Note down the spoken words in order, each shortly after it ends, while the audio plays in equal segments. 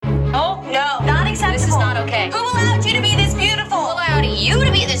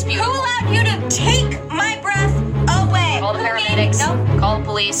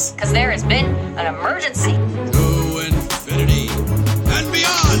because there has been an emergency. To infinity and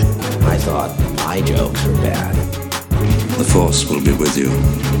beyond. I thought my jokes were bad. The Force will be with you,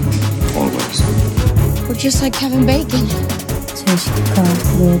 always. We're just like Kevin Bacon. 제시카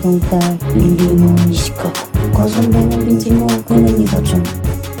외동딸 릴리모 이시카 거선배는 빈티모 그는 이거죠.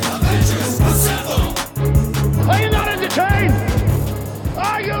 Are you not entertained?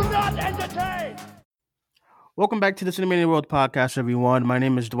 Are you not entertained? Welcome back to the Cinemania World Podcast, everyone. My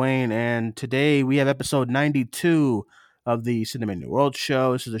name is Dwayne, and today we have episode 92 of the Cinemania World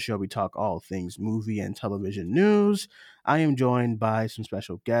Show. This is a show we talk all things movie and television news. I am joined by some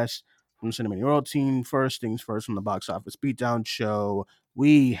special guests from the Cinemania World team. First things first, from the Box Office Beatdown Show,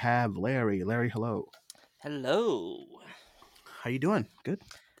 we have Larry. Larry, hello. Hello. How you doing? Good?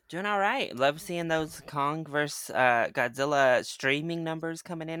 Doing all right. Love seeing those Kong vs. Godzilla streaming numbers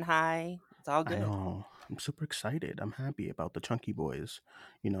coming in high. It's all good. I know. I'm super excited. I'm happy about the Chunky Boys,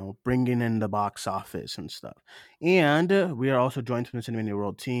 bringing in the box office and stuff. And we are also joined from the Cinemania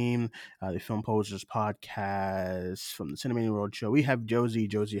World team, the Film Posers podcast from the Cinemania World Show. We have Josie.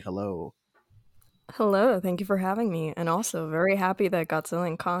 Josie, hello. Hello, thank you for having me. And also very happy that Godzilla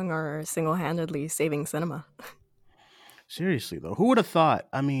and Kong are single-handedly saving cinema. Seriously, though, who would have thought?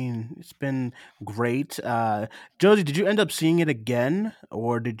 I mean, it's been great. Josie, did you end up seeing it again,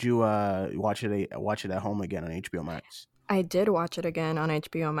 or did you watch it at home again on HBO Max? I did watch it again on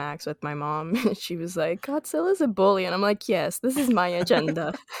HBO Max with my mom. She was like, Godzilla's a bully. And I'm like, yes, this is my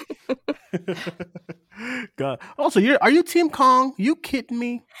agenda. God. Also, are you Team Kong? You kidding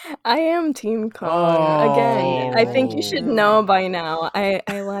me? I am Team Kong. Again, I think you should know by now. I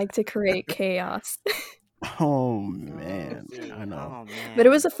like to create chaos. Oh man, I know. Oh, man. But it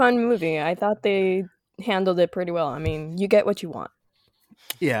was a fun movie. I thought they handled it pretty well. I mean, you get what you want.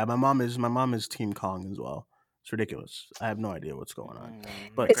 Yeah, my mom is Team Kong as well. It's ridiculous. I have no idea what's going on.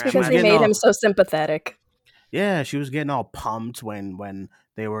 But It's because they made him so sympathetic. Yeah, she was getting all pumped when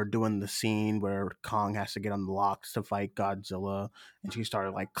they were doing the scene where Kong has to get on the locks to fight Godzilla, and she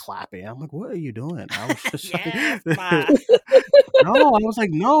started like clapping. I'm like, "What are you doing?" I was just Yes, like, Ma. "No," I was like,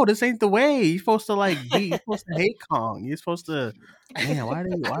 "No, this ain't the way. You're supposed to you're supposed to hate Kong. You're supposed to." Man, why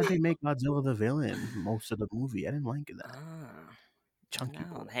did they make Godzilla the villain most of the movie? I didn't like that. Chunky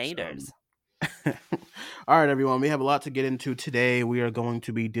No, boys, haters. All right, everyone. We have a lot to get into today. We are going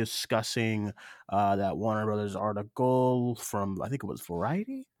to be discussing that Warner Brothers article from, I think it was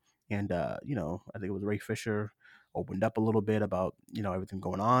Variety, and I think it was Ray Fisher opened up a little bit about everything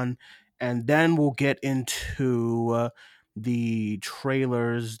going on, and then we'll get into the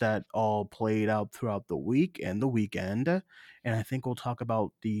trailers that all played out throughout the week and the weekend, and I think we'll talk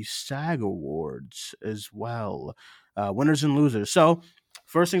about the SAG Awards as well, winners and losers. So.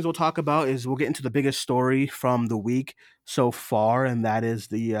 First things we'll talk about is we'll get into the biggest story from the week so far, and that is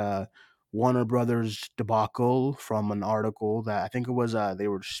the Warner Brothers debacle from an article that I think it was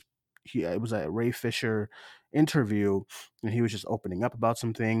it was a Ray Fisher interview, and he was just opening up about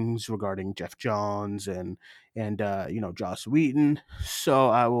some things regarding Jeff Johns and Joss Whedon. So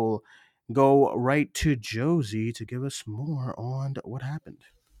I will go right to Josie to give us more on what happened.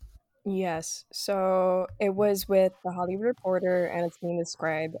 Yes, so it was with The Hollywood Reporter, and it's being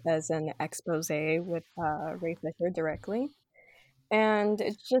described as an expose with Ray Fisher directly. And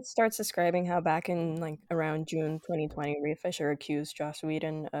it just starts describing how back in around June 2020, Ray Fisher accused Joss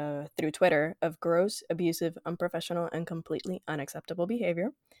Whedon through Twitter of gross, abusive, unprofessional, and completely unacceptable behavior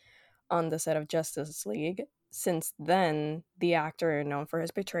on the set of Justice League. Since then, the actor, known for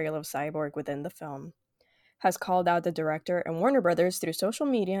his portrayal of Cyborg within the film, has called out the director and Warner Brothers through social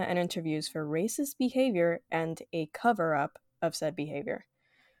media and interviews for racist behavior and a cover-up of said behavior.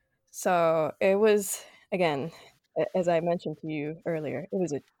 So it was, again, as I mentioned to you earlier, it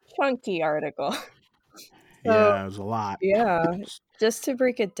was a chunky article. Yeah, it was a lot. Yeah, just to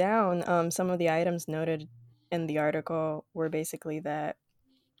break it down, some of the items noted in the article were basically that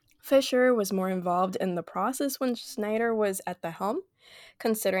Fisher was more involved in the process when Snyder was at the helm,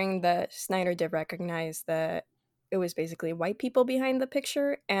 considering that Snyder did recognize that it was basically white people behind the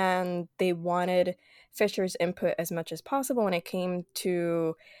picture, and they wanted Fisher's input as much as possible when it came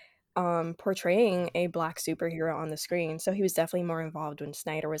to portraying a black superhero on the screen. So he was definitely more involved when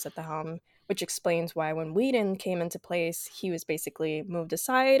Snyder was at the helm, which explains why when Whedon came into place, he was basically moved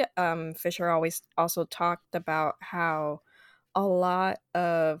aside. Fisher always also talked about how a lot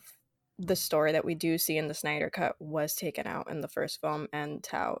of the story that we do see in the Snyder Cut was taken out in the first film, and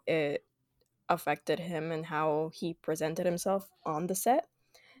how it affected him and how he presented himself on the set,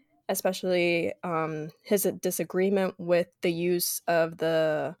 especially his disagreement with the use of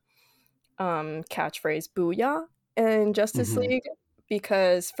the catchphrase "Booyah" in Justice League.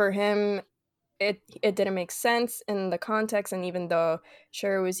 because for him it didn't make sense in the context, and even though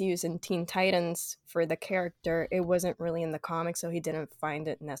sure was used in Teen Titans for the character, it wasn't really in the comics, so he didn't find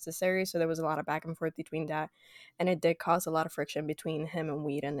it necessary. So there was a lot of back and forth between that, and it did cause a lot of friction between him and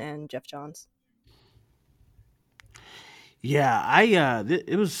Whedon and Jeff Johns. Yeah,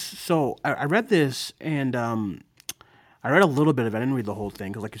 it was so I read this and I read a little bit of it. I didn't read the whole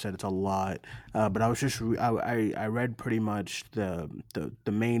thing because, like you said, it's a lot. But I was just I read pretty much the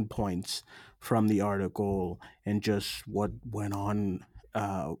main points from the article and just what went on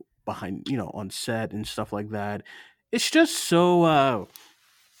behind on set and stuff like that. It's just so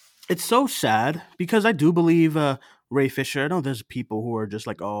it's so sad because I do believe Ray Fisher. I know there's people who are just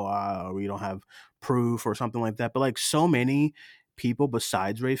like, oh, we don't have proof or something like that. But like so many people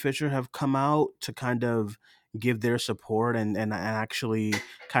besides Ray Fisher have come out to kind of give their support and actually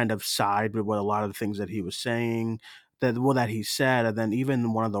kind of side with what a lot of the things that he was saying, that he said, and then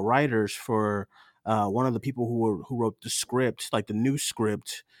even one of the writers for one of the people who wrote the script, like the new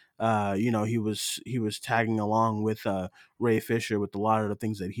script. He was tagging along with Ray Fisher with a lot of the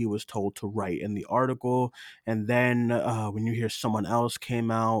things that he was told to write in the article. And then when you hear someone else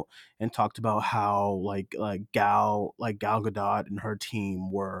came out and talked about how Gal Gadot and her team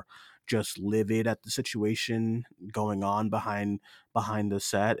were just livid at the situation going on behind the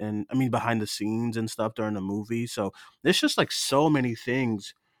set, and I mean behind the scenes and stuff during the movie. So there's just like so many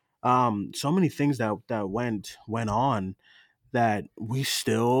things that went on that we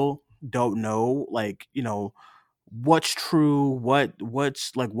still don't know, like what's true,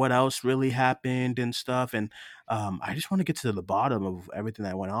 what's like what else really happened and stuff. And I just want to get to the bottom of everything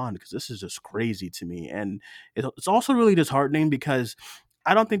that went on because this is just crazy to me. And it's also really disheartening because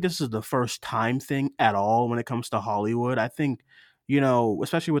I don't think this is the first time thing at all when it comes to Hollywood. I think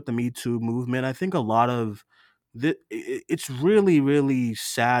especially with the Me Too movement, I think a lot of it's really really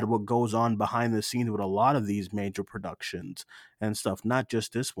sad what goes on behind the scenes with a lot of these major productions and stuff, not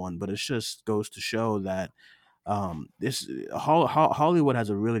just this one, but it just goes to show that this Hollywood has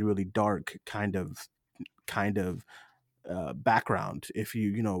a really really dark kind of background. If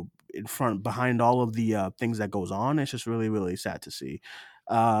in front behind all of the things that goes on, it's just really really sad to see.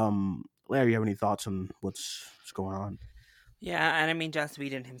 Larry, you have any thoughts on what's going on? Yeah, and I mean, Joss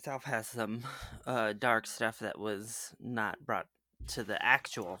Whedon himself has some dark stuff that was not brought to the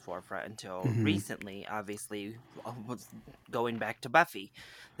actual forefront until Hmm. recently. Obviously, was going back to Buffy,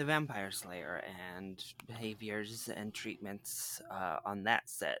 the Vampire Slayer, and behaviors and treatments on that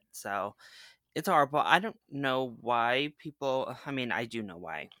set. So it's horrible. I don't know why people. I mean, I do know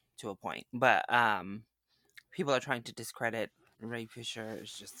why to a point, but people are trying to discredit Ray Fisher.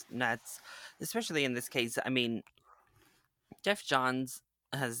 Is just nuts, especially in this case. I mean, Jeff Johns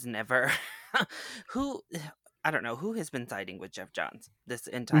has never who I don't know who has been siding with Jeff Johns this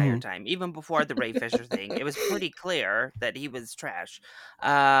entire Hmm. time. Even before the Ray Fisher thing, it was pretty clear that he was trash.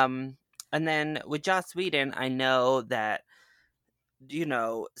 Um, and then with Joss Whedon, I know that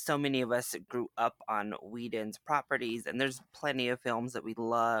so many of us grew up on Whedon's properties, and there's plenty of films that we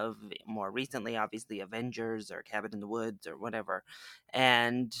love. More recently, obviously, Avengers or Cabin in the Woods or whatever,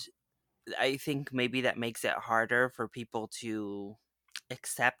 and I think maybe that makes it harder for people to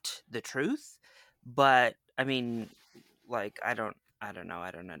accept the truth. But I mean, like I don't know,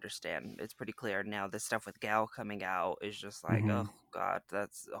 I don't understand. It's pretty clear now the stuff with Gal coming out is just like, Hmm. oh god,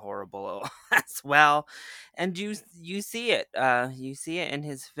 that's horrible as well. And you see it. You see it in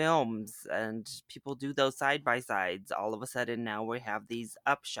his films, and people do those side by sides. All of a sudden now we have these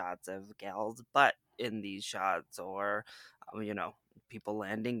upshots of Gal's butt in these shots, or people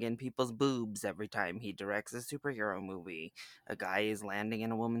landing in people's boobs every time he directs a superhero movie. A guy is landing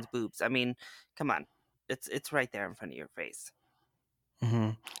in a woman's boobs. I mean, come on. It's right there in front of your face. Hmm.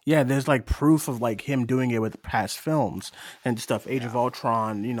 Yeah, there's like proof of like him doing it with past films and stuff. Age of Yeah.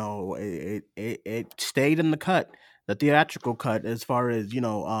 Ultron, it stayed in the cut, the theatrical cut, as far as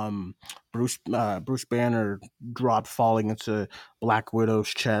Bruce Banner dropped falling into Black Widow's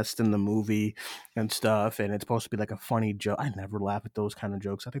chest in the movie and stuff, and it's supposed to be like a funny joke. I never laugh at those kind of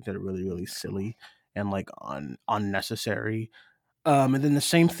jokes. I think they're really really silly and like unnecessary. And then the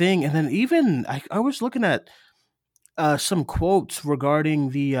same thing, and then even I was looking at some quotes regarding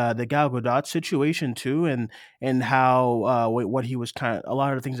the Gal Gadot situation too, and how what he was kind of a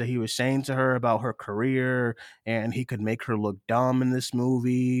lot of the things that he was saying to her about her career, and he could make her look dumb in this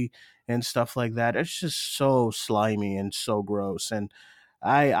movie and stuff like that. It's just so slimy and so gross, and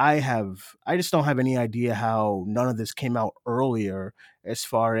I just don't have any idea how none of this came out earlier. As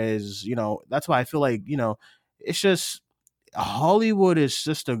far as that's why I feel like it's just Hollywood is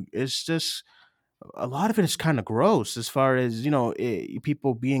just a lot of it is kind of gross as far as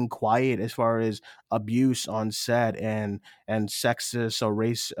people being quiet as far as abuse on set and sexist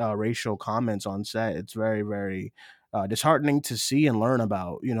or racial comments on set. It's very very disheartening to see and learn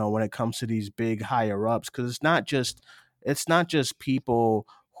about, when it comes to these big higher ups, because it's not just people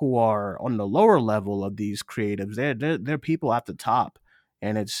who are on the lower level of these creatives. They're people at the top,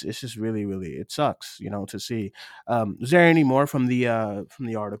 and it's just really really, it sucks, to see. Is there any more from the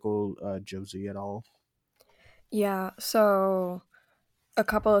article, Josie, at all? Yeah, so a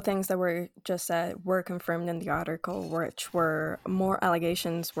couple of things that were just said were confirmed in the article, which were more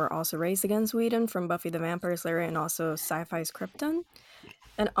allegations were also raised against Whedon from Buffy the Vampire Slayer and also Sci-Fi's Krypton.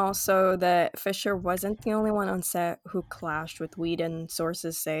 And also that Fisher wasn't the only one on set who clashed with Whedon.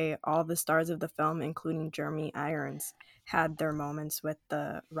 Sources say all the stars of the film, including Jeremy Irons, had their moments with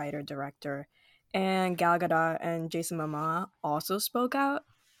the writer-director. And Gal Gadot and Jason Momoa also spoke out,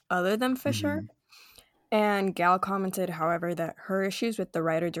 other than Fisher. Hmm. And Gal commented, however, that her issues with the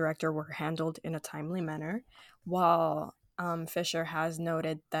writer director were handled in a timely manner, while Fisher has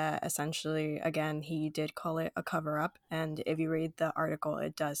noted that essentially, again, he did call it a cover up. And if you read the article,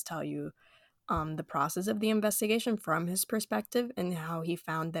 it does tell you the process of the investigation from his perspective and how he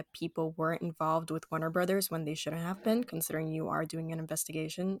found that people weren't involved with Warner Brothers when they shouldn't have been, considering you are doing an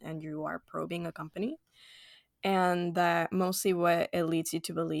investigation and you are probing a company. And that mostly what it leads you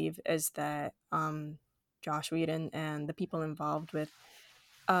to believe is that Josh Whedon and the people involved with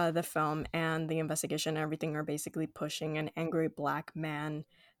the film and the investigation and everything are basically pushing an angry black man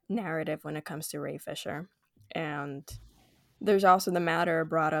narrative when it comes to Ray Fisher. And there's also the matter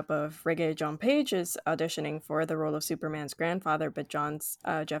brought up of Reggae John Page is auditioning for the role of Superman's grandfather, but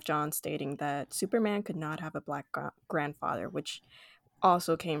Jeff Johns stating that Superman could not have a black grandfather, which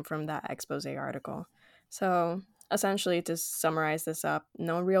also came from that expose article. So essentially, to summarize this up,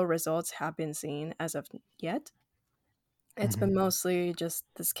 no real results have been seen as of yet. It's Hmm. been mostly just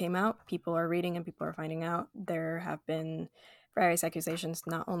this came out, people are reading and people are finding out. There have been various accusations,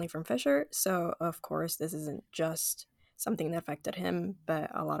 not only from Fisher. So, of course, this isn't just something that affected him, but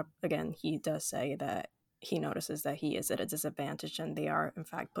a lot of, again, he does say that he notices that he is at a disadvantage and they are, in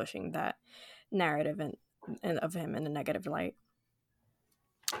fact, pushing that narrative and of him in a negative light.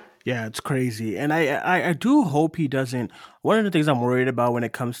 Yeah, it's crazy, and I do hope he doesn't. One of the things I'm worried about when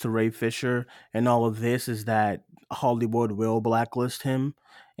it comes to Ray Fisher and all of this is that Hollywood will blacklist him,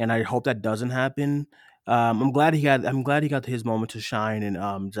 and I hope that doesn't happen. I'm glad he got his moment to shine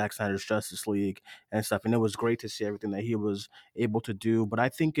in Zack Snyder's Justice League and stuff, and it was great to see everything that he was able to do. But I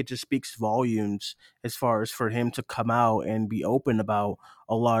think it just speaks volumes as far as for him to come out and be open about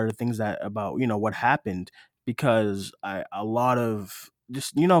a lot of the things that about what happened, because a lot of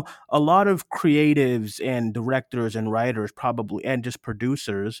just a lot of creatives and directors and writers probably, and just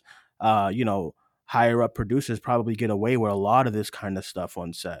producers, higher up producers probably get away with a lot of this kind of stuff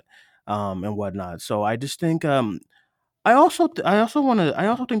on set, and whatnot. So I just think, I also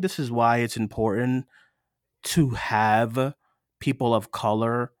think this is why it's important to have people of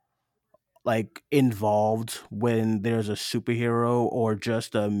color like involved when there's a superhero or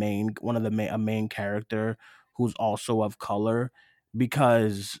just a main character who's also of color,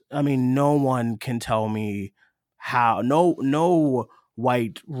 because I mean no one can tell me how, no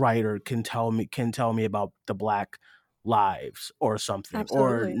white writer can tell me about the black lives or something,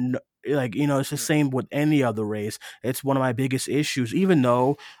 or Absolutely. like it's the same with any other race. It's one of my biggest issues, even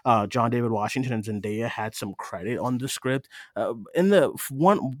though John David Washington and Zendaya had some credit on the script. In the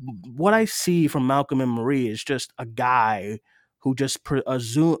one, what I see from Malcolm and Marie is just a guy who just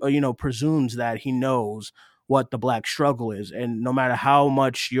presumes that he knows what the black struggle is, and no matter how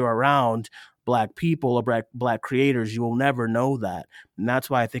much you're around black people or black creators, you will never know that. And that's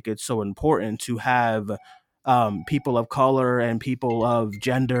why I think it's so important to have people of color and people of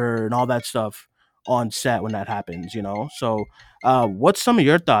gender and all that stuff on set when that happens. So what's some of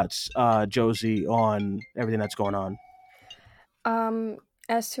your thoughts, Josie, on everything that's going on? Um,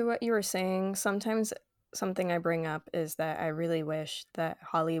 as to what you were saying, sometimes something I bring up is that I really wish that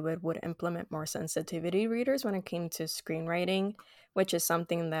Hollywood would implement more sensitivity readers when it came to screenwriting, which is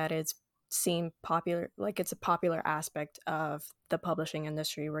something that is seemed popular, like it's a popular aspect of the publishing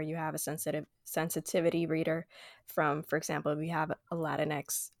industry where you have a sensitivity reader from, for example, if you have a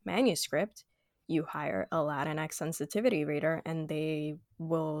Latinx manuscript, you hire a Latinx sensitivity reader and they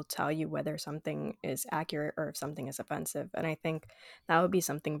will tell you whether something is accurate or if something is offensive. And I think that would be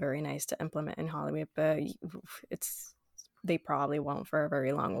something very nice to implement in Hollywood, but it's they probably won't for a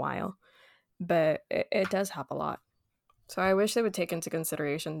very long while. But it does help a lot. So I wish they would take into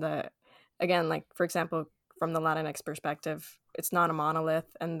consideration that, again, like for example, from the Latinx perspective, it's not a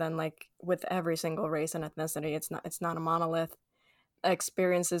monolith, and then like with every single race and ethnicity, it's not a monolith.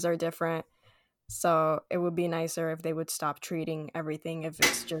 Experiences are different, so it would be nicer if they would stop treating everything if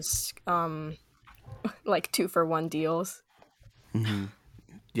it's just like 2-for-1 deals. Hmm.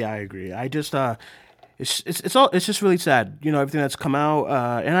 Yeah, I agree. I just it's just really sad, everything that's come out.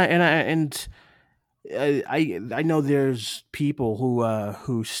 I know there's people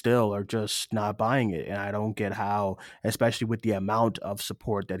who still are just not buying it, and I don't get how, especially with the amount of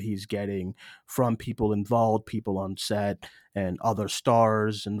support that he's getting from people involved, people on set, and other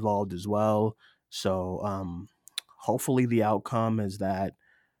stars involved as well. So hopefully the outcome is that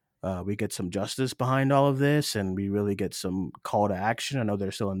we get some justice behind all of this, and we really get some call to action. I know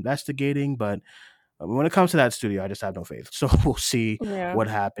they're still investigating, but when it comes to that studio, I just have no faith. So we'll see Yeah. what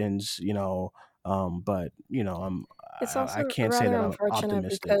happens. But It's I also can't say rather that I'm unfortunate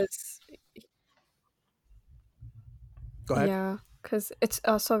optimistic. because Go ahead. yeah, because it's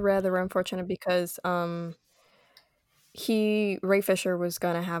also rather unfortunate because Ray Fisher was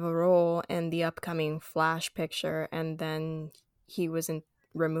gonna have a role in the upcoming Flash picture, and then he was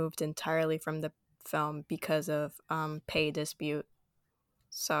removed entirely from the film because of pay dispute.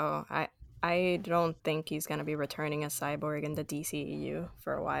 So I don't think he's gonna be returning as Cyborg in the DCEU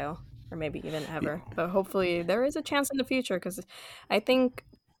for a while, or maybe even ever. But hopefully there is a chance in the future because I think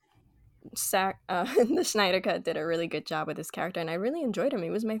the Snyder Cut did a really good job with his character, and I really enjoyed him.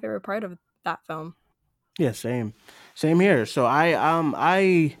 He was my favorite part of that film. Yeah, same here. So I'm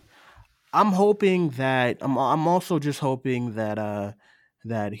hoping that I'm also just hoping that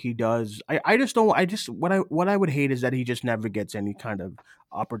that he does. I just don't. I just what I would hate is that he just never gets any kind of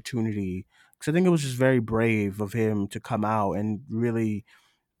opportunity, because I think it was just very brave of him to come out and really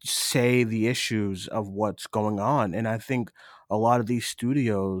say the issues of what's going on. And I think a lot of these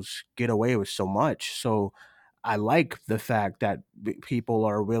studios get away with so much. So I like the fact that people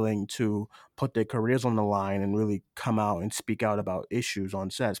are willing to put their careers on the line and really come out and speak out about issues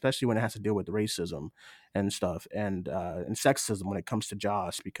on set, especially when it has to deal with racism and stuff, and sexism when it comes to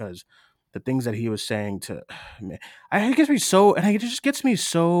Joss, because the things that he was saying to man, it gets me so, and it just gets me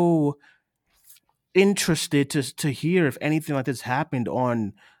so interested to hear if anything like this happened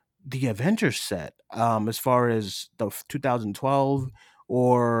on the Avengers set, as far as the 2012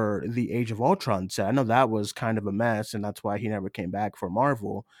 or the Age of Ultron set. I know that was kind of a mess, and that's why he never came back for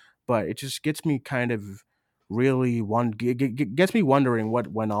Marvel. But it just gets me kind of really gets me wondering what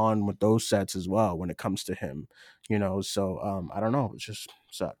went on with those sets as well when it comes to him. So I don't know. It just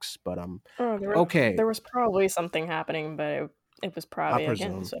sucks. But Oh, okay. there was probably something happening, but it was I probably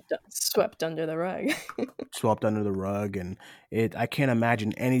again presume swept under the rug. swept under the rug, and I can't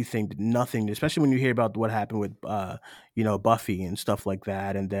imagine anything, nothing, especially when you hear about what happened with Buffy and stuff like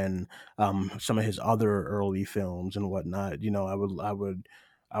that, and then some of his other early films and whatnot.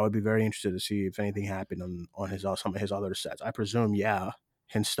 I would be very interested to see if anything happened on his some of his other sets. I presume, yeah,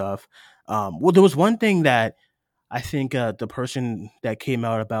 and stuff. Well, there was one thing that I think the person that came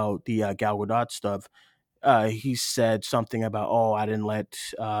out about the Gal Gadot stuff, he said something about, "Oh, I didn't let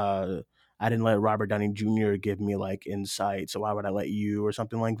Robert Downey Jr. give me like insight, so why would I let you?" or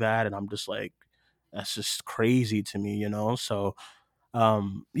something like that. And I'm just like, that's just crazy to me. So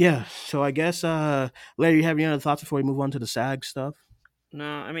yeah. So I guess Larry, you have any other thoughts before we move on to the SAG stuff? No,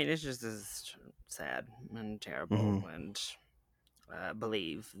 I mean it's just as sad and terrible, Hmm. and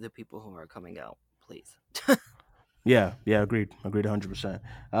believe the people who are coming out, please. Yeah, agreed 100%.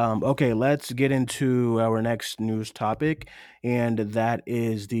 Okay, let's get into our next news topic, and that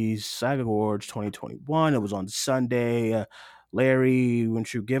is the SAG Awards 2021. It was on Sunday. Larry,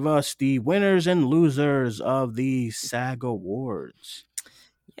 won't you give us the winners and losers of the SAG Awards?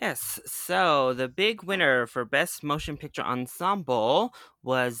 Yes, so the big winner for Best Motion Picture Ensemble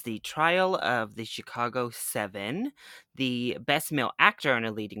was The Trial of the Chicago Seven. The Best Male Actor in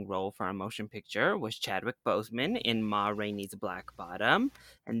a Leading Role for a Motion Picture was Chadwick Boseman in Ma Rainey's Black Bottom.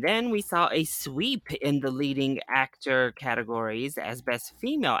 And then we saw a sweep in the Leading Actor categories, as Best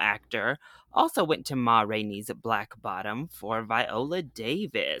Female Actor also went to Ma Rainey's Black Bottom for Viola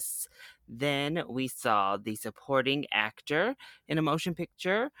Davis. Then we saw the Supporting Actor in a Motion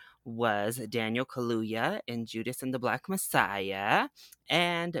Picture was Daniel Kaluuya in Judas and the Black Messiah,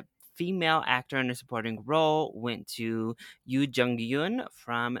 and female actor in a supporting role went to Yoo Jung-yoon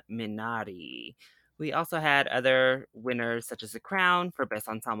from Minari. We also had other winners such as The Crown for Best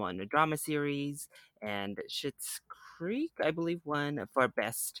Ensemble in a Drama Series, and Schitt's Creek, I believe, won for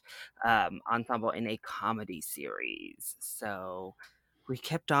Best Ensemble in a Comedy Series. So we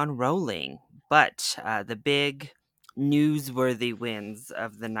kept on rolling, but the big newsworthy wins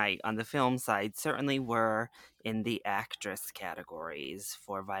of the night on the film side certainly were in the actress categories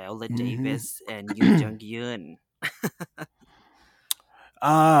for Viola Davis and Yoo Jung Yoon.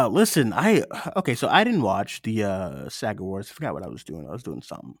 Listen, so I didn't watch the SAG Awards. I forgot what I was doing. I was doing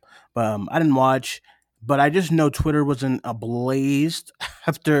something, but I didn't watch. But I just know Twitter was in ablaze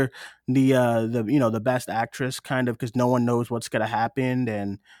after the the best actress kind of, because no one knows what's gonna happen.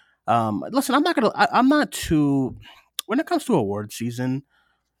 And listen, I'm not too, when it comes to award season,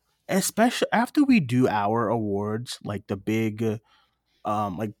 especially after we do our awards, like the big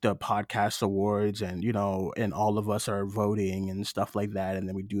like the podcast awards, and and all of us are voting and stuff like that, and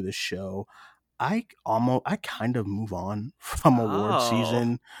then we do the show. I kind of move on from award Oh.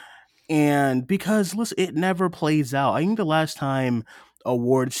 season, and because listen, it never plays out. I think the last time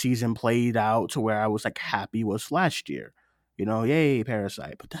award season played out to where I was like happy was last year. Yay,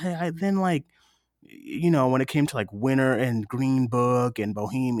 Parasite. But then like, when it came to like Winter and Green Book and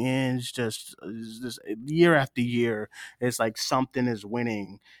Bohemian, it's just year after year, it's like something is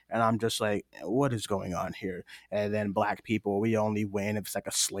winning, and I'm just like, what is going on here? And then Black People, we only win if it's like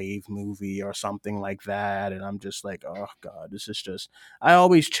a slave movie or something like that, and I'm just like, oh god, this is just. I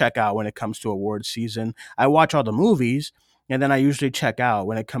always check out when it comes to award season. I watch all the movies. And then I usually check out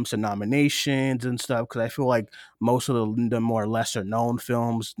when it comes to nominations and stuff, because I feel like most of the more lesser known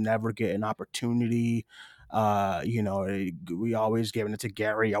films never get an opportunity. We always giving it to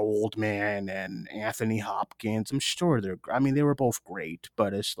Gary Oldman and Anthony Hopkins. I'm sure they were both great,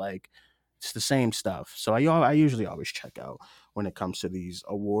 but it's like it's the same stuff. So I usually always check out when it comes to these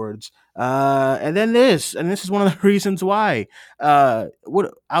awards. And this is one of the reasons why.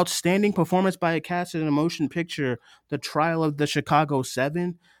 What outstanding performance by a cast in a motion picture, The Trial of the Chicago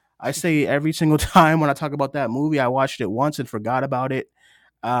 7. I say every single time when I talk about that movie, I watched it once and forgot about it.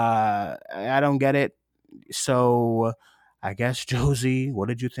 I don't get it. So I guess, Josie, what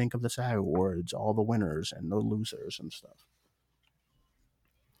did you think of the SAG Awards? All the winners and the losers and stuff.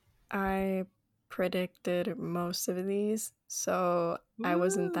 I predicted most of these, so I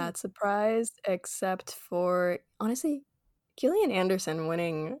wasn't that surprised, except for, honestly, Gillian Anderson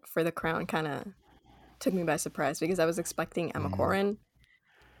winning for The Crown kind of took me by surprise because I was expecting Emma Corrin,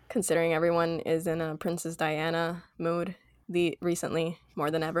 considering everyone is in a Princess Diana mood recently more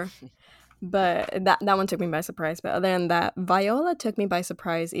than ever. But that one took me by surprise. But other than that, Viola took me by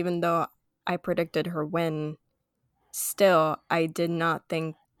surprise, even though I predicted her win. Still, I did not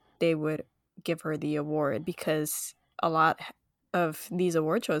think they would give her the award because a lot of these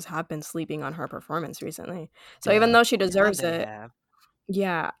award shows have been sleeping on her performance recently. So even though she deserves they it, have.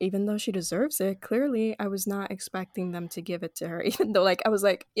 even though she deserves it, clearly I was not expecting them to give it to her. Even though, like, I was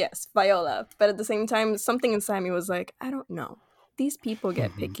like, yes, Viola. But at the same time, something inside me was like, I don't know. These people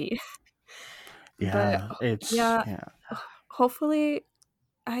get picky. But hopefully,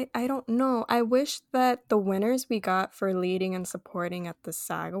 I don't know. I wish that the winners we got for leading and supporting at the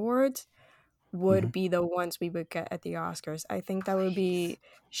SAG Awards would be the ones we would get at the Oscars. I think that would be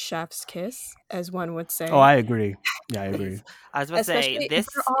chef's kiss, as one would say. Oh, I agree. Yeah, I agree. I was about to say, Especially this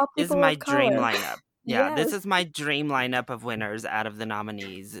for all is people my of dream color. lineup. Yeah, this Yes. is my dream lineup of winners out of the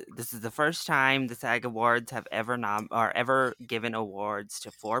nominees. This is the first time the SAG Awards have ever given awards to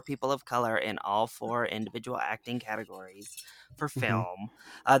 4 people of color in all 4 individual acting categories for film.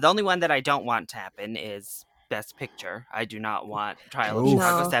 The only one that I don't want to happen is Best Picture. I do not want Trial of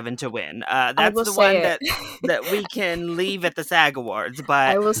Chicago No. 7 to win. I That's will the one say it. that we can leave at the SAG Awards. But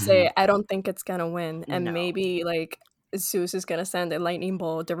I will say I don't think it's gonna win, and No. maybe like Zeus is gonna send a lightning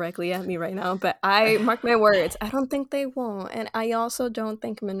bolt directly at me right now. But I mark my words, I don't think they won't, and I also don't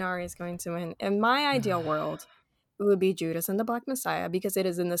think Minari is going to win. In my ideal world, it would be Judas and the Black Messiah because it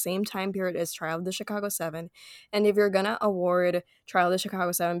is in the same time period as Trial of the Chicago 7. And if you're gonna award Trial of the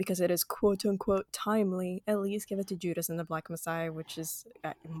Chicago 7 because it is quote unquote timely, at least give it to Judas and the Black Messiah, which is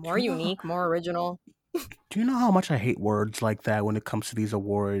more unique, more original. Do you know how much I hate words like that when it comes to these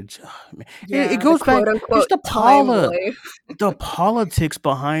awards? Yeah, It goes the back. quote It's unquote timely. the politics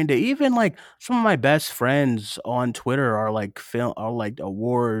behind it. Even like some of my best friends on Twitter are like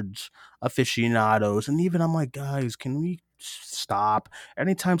awards aficionados, and even I'm like, guys, can we stop?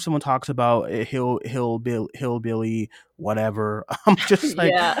 Anytime someone talks about a hillbilly, whatever, I'm just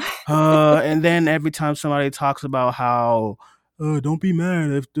like, Yeah. and then every time somebody talks about how. Don't be mad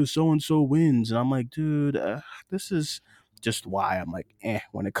if the so and so wins, and I'm like, dude, this is just why I'm like,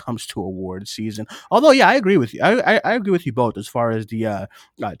 when it comes to award season. Although, yeah, I agree with you. I agree with you both as far as the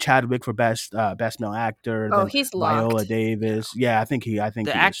Chadwick for best male actor, Oh, then he's Viola locked. Davis. Yeah, I think he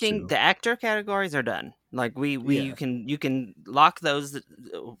is too. the actor categories are done. Like we Yeah. you can lock those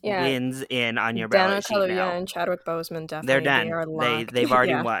Yeah, wins in on your Daniel ballot sheet Kaluuya now. and Chadwick Boseman They're definitely they done. are locked. They've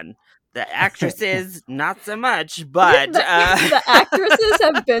already Yeah. won. The actresses, not so much, but The actresses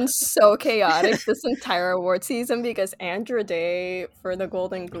have been so chaotic this entire award season because Andra Day for the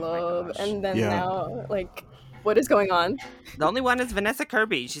Golden Globe, gosh. and then Yeah. now, like, what is going on? the only one is Vanessa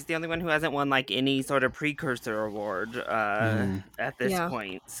Kirby. She's the only one who hasn't won like any sort of precursor award at this Yeah.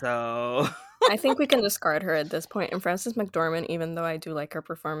 point. So I think we can discard her at this point. And Frances McDormand, even though I do like her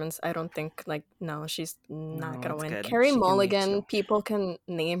performance, I don't think no, she's not No, gonna it's win. good. Carrie She can make Mulligan, show. people can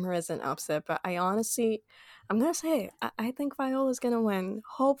name her as an upset, but I'm gonna say I think Viola's gonna win.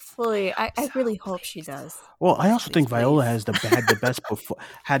 Hopefully, I really hope she does. Well, I also think Viola please. has had the best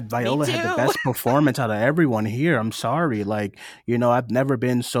had Viola had the too. best performance out of everyone here. I'm sorry, like I've never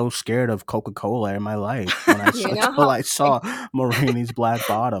been so scared of Coca-Cola in my life when I saw You know until how I saw Marini's Black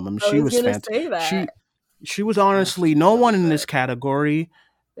Bottom. I mean, I she was was gonna fantastic. say that. She was honestly She's no so one in good. this category.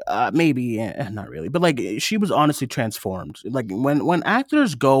 Maybe not really, but like she was honestly transformed. Like when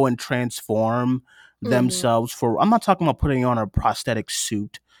actors go and transform themselves for, I'm not talking about putting on a prosthetic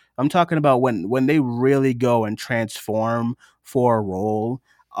suit. I'm talking about when they really go and transform for a role.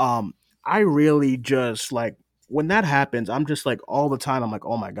 I really just like when that happens. I'm just like all the time. I'm like,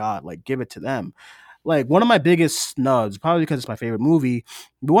 oh my god, like give it to them. Like one of my biggest snubs, probably because it's my favorite movie.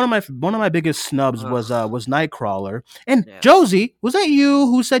 But one of my biggest snubs was Nightcrawler. And Yeah. Josie, was that you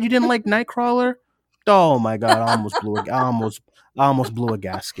who said you didn't like Nightcrawler? Oh my god, I almost blew a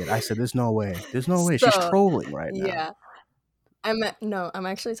gasket. I said, "There's no way. There's no way." She's So trolling right now. yeah, I'm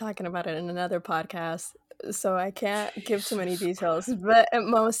actually talking about it in another podcast, so I can't give too many details. But at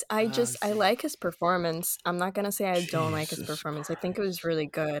most, I like his performance. I'm not gonna say I don't like his Jesus performance. I think it was Christ. really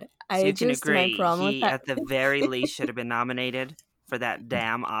good. So you can My agree problem with he that. at the very least should have been nominated for that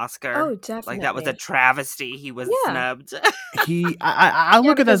damn Oscar. Oh, Like that was a definitely. travesty. He was Yeah. snubbed. I Yeah,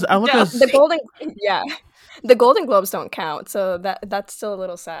 look at because this. I look at the golden yeah, the Golden Globes don't count, so that's still a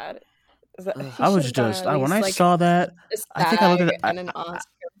little sad. He I should was have gotten just at when least I like saw that. a I think I looked SAG at and an Oscar.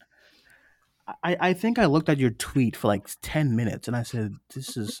 I think I looked at your tweet for like 10 minutes and I said,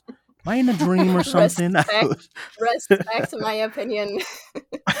 "This is am I in a dream or something?" Respect my opinion.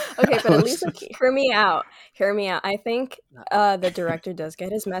 Okay, but at least hear me out. Hear me out. I think the director does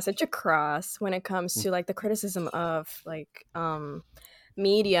get his message across when it comes to like the criticism of like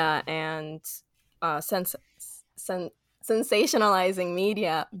media and sensationalizing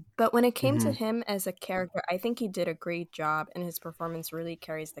media. But when it came to him as a character, I think he did a great job, and his performance really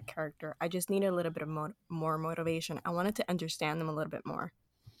carries the character. I just needed a little bit of more motivation. I wanted to understand them a little bit more.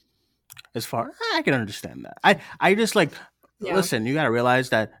 As far I can understand that. I just like listen, you gotta realize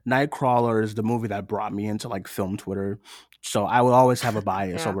that Nightcrawler is the movie that brought me into like film Twitter. So I will always have a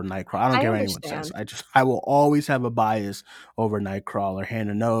bias over Nightcrawler. I don't care what anyone says. I will always have a bias over Nightcrawler.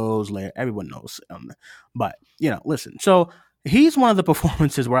 Hannah knows, everyone knows. But listen. So he's one of the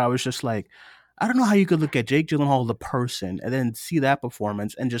performances where I was just like, I don't know how you could look at Jake Gyllenhaal, the person, and then see that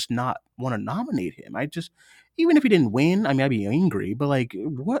performance and just not want to nominate him. Even if he didn't win, I mean, I'd be angry. But like,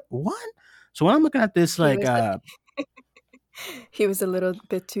 what? So when I'm looking at this, like, he was a little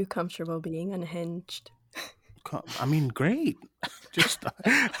bit too comfortable being unhinged. I mean, great. Just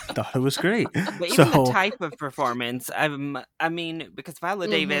thought it was great. But even the type of performance, I mean, because Viola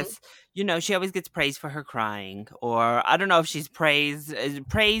Davis, she always gets praised for her crying, or I don't know if she's praised /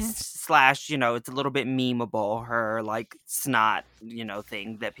 it's a little bit memeable, her like snot,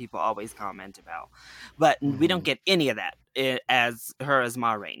 thing that people always comment about. But we don't get any of that as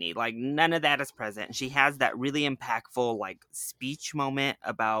Ma Rainey. Like none of that is present. She has that really impactful like speech moment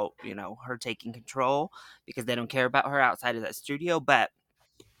about her taking control because they don't care about her outside of that studio, but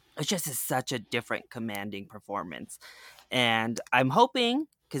it just is such a different commanding performance. And I'm hoping,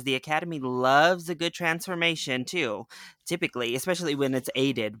 because the Academy loves a good transformation too, typically, especially when it's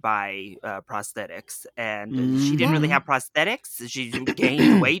aided by prosthetics. And she didn't really have prosthetics. She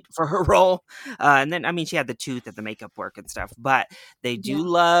gained weight for her role. And then, I mean, she had the tooth and the makeup work and stuff. But they do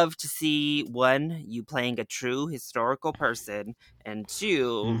love to see, one, you playing a true historical person, and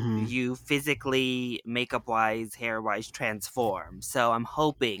two, you physically, makeup-wise, hair-wise transform. So I'm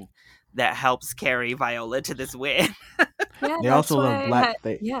hoping that helps carry Viola to this win. Yeah, they also love black.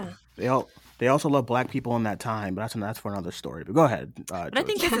 They also love black people in that time, but that's for another story. But go ahead. But I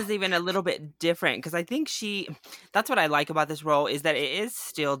think this is even a little bit different because I think that's what I like about this role is that it is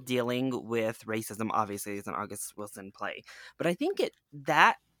still dealing with racism. Obviously, it's an August Wilson play, but I think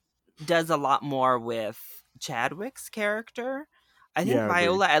that does a lot more with Chadwick's character. I think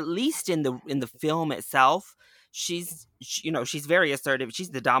Viola, at least in the film itself, she's very assertive.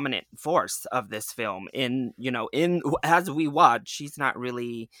 She's the dominant force of this film. In as we watch, she's not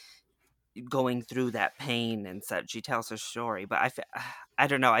really going through that pain and such. She tells her story, but I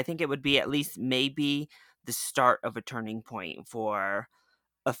don't know. I think it would be at least maybe the start of a turning point for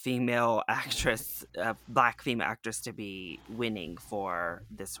a female actress, a black female actress, to be winning for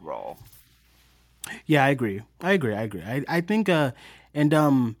this role. Yeah, I agree. I think,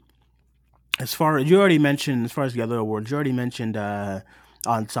 and as far as you already mentioned, as far as the other awards, you already mentioned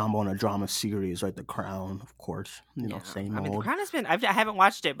ensemble and a drama series, right? The Crown, of course. Same I mean, The old. Crown has been. I haven't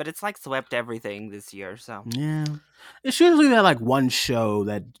watched it, but it's like swept everything this year. So Yeah, it's usually that like one show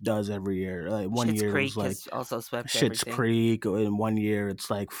that does every year. Like one Schitt's year it was Creek like has also swept Schitt's everything. Creek, and 1 year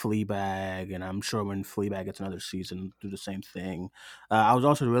it's like Fleabag, and I'm sure when Fleabag gets another season, do the same thing. I was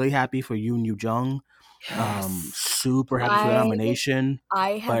also really happy for Yoon Yoo Jung. Yes. Super happy for the nomination,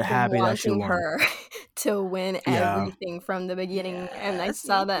 I but have been happy that she wanting won. her to win Yeah. everything from the beginning, and I Yes,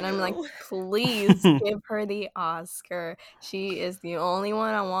 saw me that and I'm like, too. please give her the Oscar. She is the only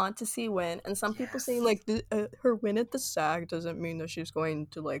one I want to see win. And some people say like her win at the SAG doesn't mean that she's going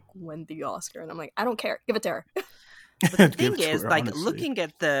to like win the Oscar, and I'm like, I don't care, give it to her. But the Give thing it to is, her, like, honestly. looking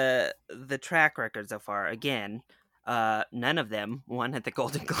at the track record so far, again, none of them won at the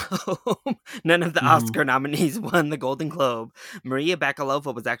Golden Globe. None of the Mhm. Oscar nominees won the Golden Globe. Maria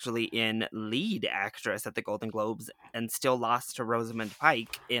Bakalova was actually in lead actress at the Golden Globes and still lost to Rosamund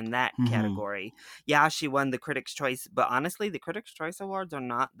Pike in that Mhm. category. Yeah, she won the Critics' Choice, but honestly, the Critics' Choice Awards are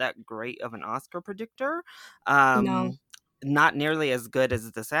not that great of an Oscar predictor. No. Not nearly as good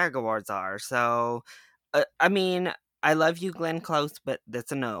as the SAG Awards are. So, I mean, I love you, Glenn Close, but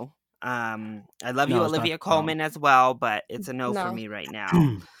that's a no. I love you, No, it's not. Olivia Colman, as well, but it's a no for No. me right now.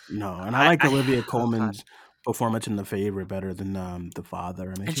 No, and I liked Olivia Oh god, Colman's performance in The Favorite better than the Father.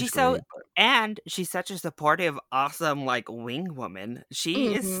 I mean, and she's she's so great, but she's such a supportive, awesome, like, wing woman.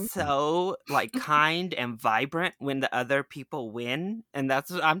 She is Mhm. so like kind and vibrant when the other people win, and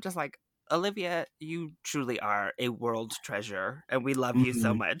I'm just like, Olivia, you truly are a world treasure, and we love you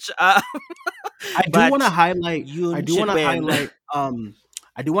so Mhm. much. I do want to But highlight. I Yoon do should want to win. highlight.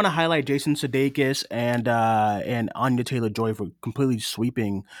 I do want to highlight Jason Sudeikis and Anya Taylor-Joy for completely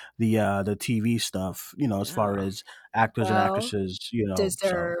sweeping the TV stuff. As far Yeah. as actors and Well actresses. So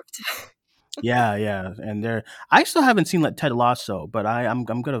deserved. yeah, and they're. I still haven't seen like Ted Lasso, but I'm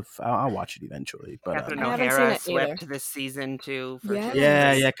gonna. I'll watch it eventually. But Catherine I haven't seen O'Hara it either. swept this season too for Yes.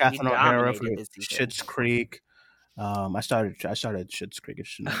 yeah, She Catherine O'Hara for dominated this season. Schitt's Creek. I started Schitt's Creek.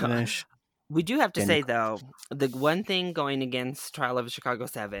 It's gonna finish. We do have to Danny. say, though, the one thing going against Trial of Chicago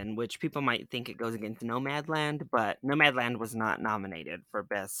 7, which people might think it goes against Nomadland, but Nomadland was not nominated for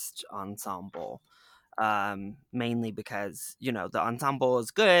Best Ensemble. Mainly because, the ensemble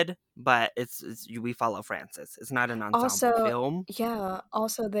is good, but we follow Francis. It's not an ensemble Also, film. yeah,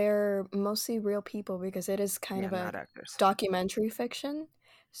 also they're mostly real people because it is kind Yeah, of a not actors. documentary fiction.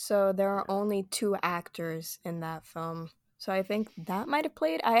 So there are only 2 actors in that film. So I think that might have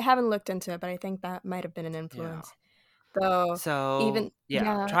played. I haven't looked into it, but I think that might have been an Yeah. influence. Though So, even yeah,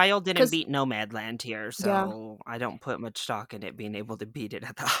 yeah, Trial didn't because beat Nomadland here, yeah, so I don't put much stock in it being able to beat it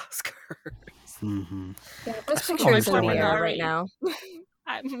at the Oscars. Mm-hmm. yeah, I Best still Picture don't is in understand the why air they. right Minari. now.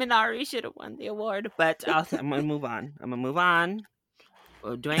 Minari should have won the award, but I'm gonna move on.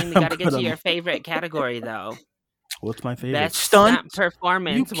 Well, Dwayne, we But gotta get to your favorite category, though. what's my favorite Best stunt? stunt You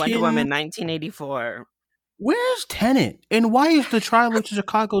performance, Wonder kidding? Woman 1984. Where's Tenet? And why is the Trial of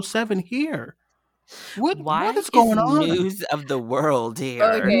Chicago 7 here? What Why is is going on? News of the World here?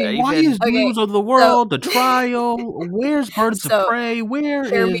 Okay. Why is Okay. News of the So World, the trial? Where's Birds of so Prey? Where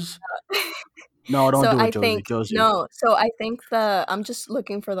hear me is? No, don't So do I it, Josie. think Josie. no. So I think I'm just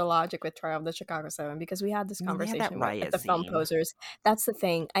looking for the logic with Trial of the Chicago 7 because we had this I mean, they had that conversation at riot the film scene. posers. That's the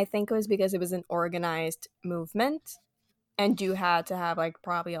thing. I think it was because it was an organized movement, and you had to have like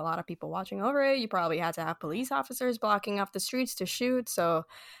probably a lot of people watching over it. You probably had to have police officers blocking off the streets to shoot. So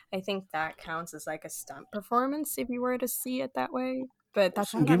I think that counts as like a stunt performance if you were to see it that way. But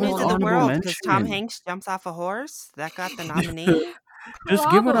that's What the about Give it an News of the only honorable World? Because Tom mention. Hanks jumps off a horse. That got the nominee. Just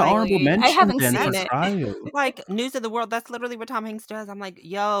give it an honorable probably. I mention haven't then for seen That's it. Trial. like News of the World. That's literally what Tom Hanks does. I'm like,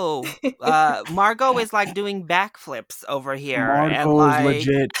 yo, Margot is like doing backflips over here, and Margot is like,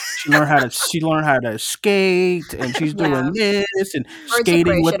 legit. She learned how to skate, and she's Yeah, doing this and Birds of skating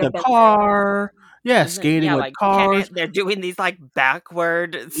Prey with should have the been there. car. Yeah, and then, skating yeah, with like cars. Tenet, they're doing these like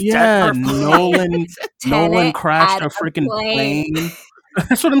backward stunt Yeah, performances. Nolan Tenet crashed had a a freaking plane. plane.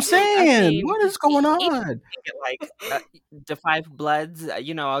 That's what I'm I saying. mean, What is going even on? like the Five Bloods,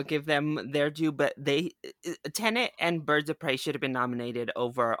 I'll give them their due, but Tenet and Birds of Prey should have been nominated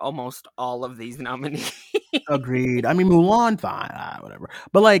over almost all of these nominees. Agreed. I mean, Mulan, fine, whatever.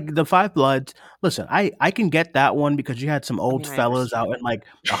 But like the Five Bloods, listen, I can get that one because you had some I old mean, I fellas out understand. in like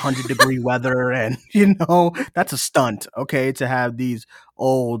 100-degree weather, and that's a stunt, okay, to have these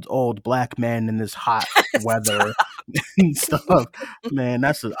old black men in this hot weather and stuff. Man,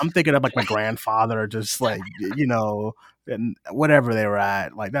 I'm thinking of like my grandfather, just like and whatever they were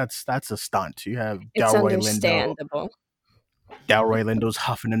at, like that's a stunt. You have It's understandable. Delroy Lindo's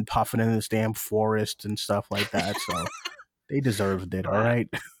huffing and puffing in this damn forest and stuff like that. So they deserved it, all But right.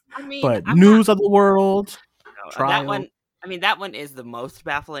 I mean, But I'm not. news of the world, That trial. one. I mean, that one is the most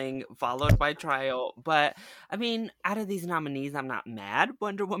baffling, followed by Trial. But I mean, out of these nominees, I'm not mad.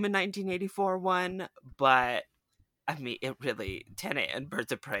 Wonder Woman 1984 won, but I mean, it really Tenet and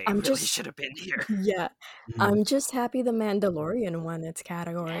Birds of Prey I'm really just should have been here. yeah. Mhm. I'm just happy The Mandalorian won its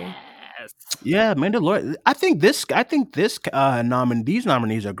category. Yes. Yeah, Mandalorian. These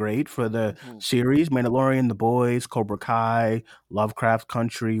nominees are great for the Mhm. series: Mandalorian, The Boys, Cobra Kai, Lovecraft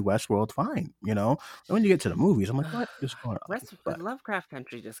Country, Westworld. Fine, and when you get to the movies, I'm like, what is going on? But Lovecraft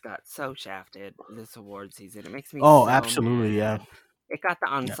Country just got so shafted this award season. It makes me oh, so absolutely, yeah, mad. It got the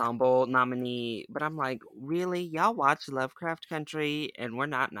yeah. ensemble nominee, but I'm like, really? Y'all watch Lovecraft Country and we're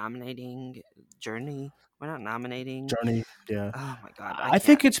not nominating Journey? We're not nominating. Journey, yeah. Oh my god, I I can't.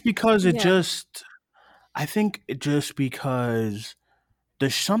 think it's because it Yeah. just. I think it just because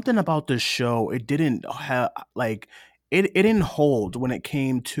there's something about this show. It didn't have like it didn't hold when it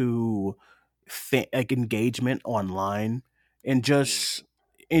came to like engagement online and Mm. just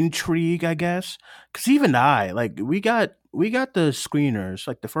intrigue, I guess. Because even we got the screeners,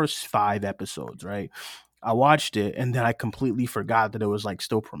 like the first 5 episodes, right? I watched it and then I completely forgot that it was like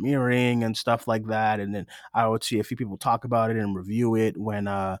still premiering and stuff like that. And then I would see a few people talk about it and review it when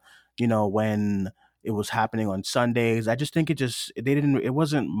it was happening on Sundays. I just think it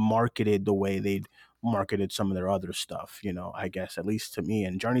wasn't marketed the way they'd marketed some of their other stuff, I guess, at least to me.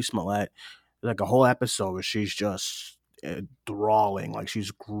 And Journey Smollett, like a whole episode where she's just enthralling, like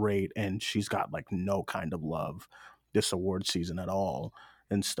she's great and she's got like no kind of love this award season at all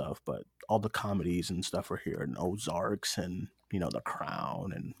and stuff. But all the comedies and stuff are here, and Ozarks and The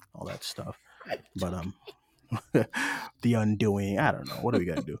Crown and all that stuff. But The Undoing. I don't know. What are we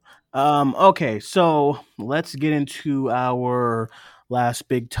gonna do? Okay, so let's get into our last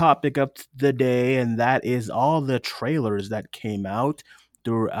big topic of the day, and that is all the trailers that came out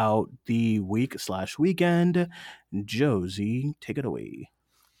throughout the week/weekend. Josie, take it away.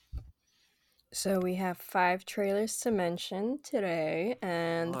 So we have 5 trailers to mention today,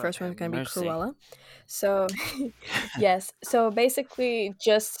 and the Lord first one's have going to be mercy. Cruella. So, yes. So basically,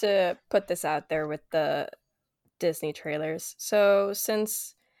 just to put this out there with the Disney trailers. So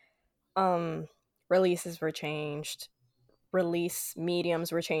since um releases were changed, release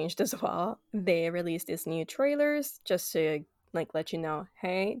mediums were changed as well. They released these new trailers just to like let you know,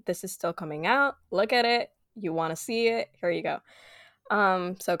 hey, this is still coming out. Look at it. You want to see it? Here you go.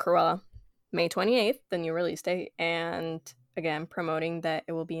 So Cruella, May 28th, the new release date, and again promoting that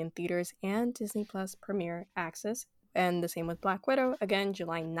it will be in theaters and Disney Plus Premiere Access. And the same with Black Widow, again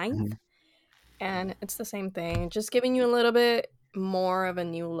July 9th. Mhm. And it's the same thing, just giving you a little bit more of a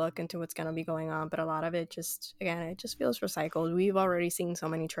new look into what's going to be going on, but a lot of it just, again, it just feels recycled. We've already seen so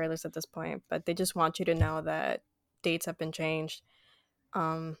many trailers at this point, but they just want you to know that dates have been changed.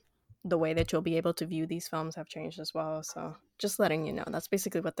 um the way that you'll be able to view these films have changed as well, so just letting you know that's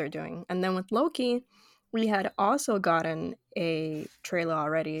basically what they're doing. And then with Loki, we had also gotten a trailer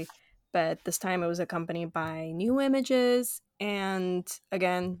already, but this time it was accompanied by new images and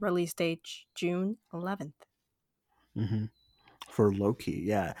again release date June 11th. Mhm. For Loki,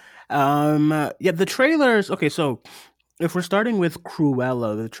 yeah. Yeah, the trailers. Okay, so if we're starting with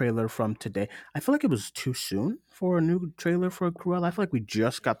Cruella, the trailer from today, I feel like it was too soon for a new trailer for Cruella. I feel like we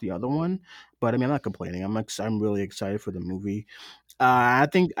just got the other one, but I mean, I'm not complaining. I'm really excited for the movie. I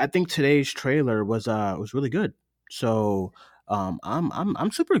think today's trailer was really good. So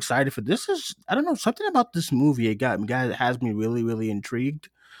I'm super excited for this. Is I don't know, something about this movie. It has me really intrigued.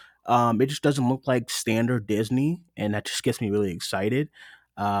 It just doesn't look like standard Disney, and that just gets me really excited.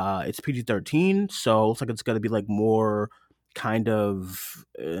 It's PG-13, so it looks like it's gonna be like more kind of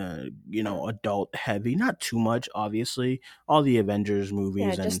adult heavy. Not too much, obviously. All the Avengers Yeah,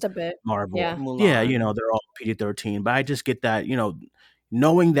 movies and just a bit. Marvel, Yeah. yeah, Mulan. they're all PG-13. But I just get that,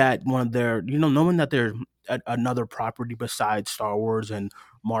 knowing that knowing that they're another property besides Star Wars and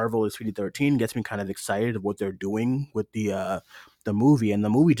Marvel is PG-13 gets me kind of excited of what they're doing with the movie, and the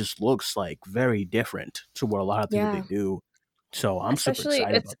movie just looks like very different to what a lot of things that they Yeah, do. So I'm super especially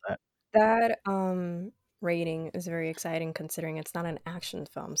excited it's about that. that rating is very exciting considering it's not an action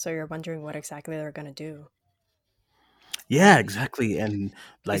film, so you're wondering what exactly they're going to do. Yeah, exactly. And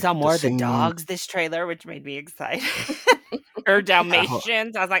We like saw the more of the scene, dogs this trailer, which made me excited. Or I hope,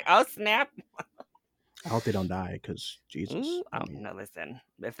 Dalmatians. I was like, oh snap. I hope they don't die because Jesus. Ooh, I oh mean, no, listen.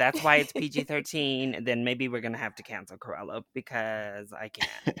 If that's why it's PG-13, then maybe we're gonna have to cancel Cruella because I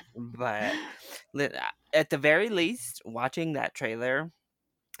can't. But at the very least, watching that trailer,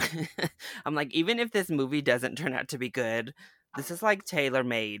 I'm like, even if this movie doesn't turn out to be good, this is like tailor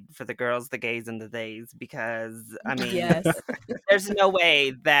made for the girls, the gays, and the theys. Because I mean, Yes. there's no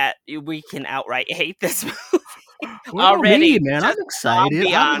way that we can outright hate this movie. what about me, Already, man? I'm just excited.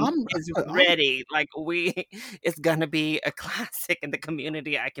 ambiance is ready. Like it's gonna be a classic in the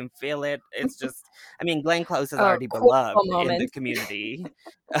community. I can feel it. It's just, I mean, Glenn Close is Oh, already quotable beloved in the moment. community.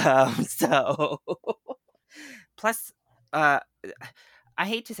 So plus, uh, I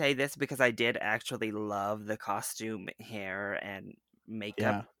hate to say this because I did actually love the costume, hair, and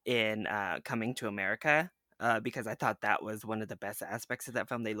makeup Yeah. in Coming to America. Because I thought that was one of the best aspects of that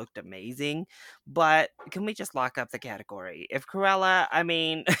film. They looked amazing. But can we just lock up the category? If Cruella, I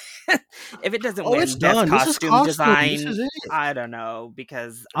mean, if it doesn't Oh, it's win Best done. This is Costume costume. This Design, is it. I don't know.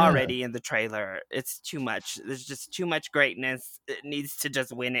 Because Yeah. already in the trailer, it's too much. There's just too much greatness. It needs to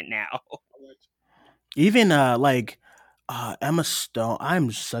just win it now. Even like Emma Stone.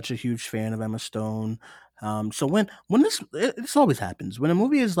 I'm such a huge fan of Emma Stone. So when this always happens when a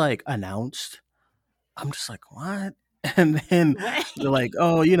movie is like announced, I'm just like, what? And then Right. they're like,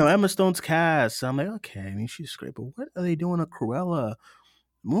 oh, Emma Stone's cast. So I'm like, okay, I mean, she's great, but what are they doing a Cruella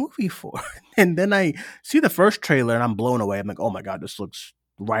movie for? And then I see the first trailer and I'm blown away. I'm like, oh my god, this looks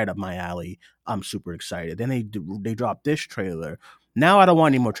right up my alley. I'm super excited. Then they dropped this trailer. Now I don't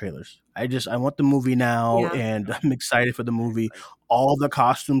want any more trailers. I want the movie now, Yeah. and I'm excited for the movie. All the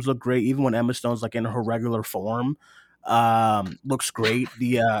costumes look great, even when Emma Stone's like in her regular form. Looks great.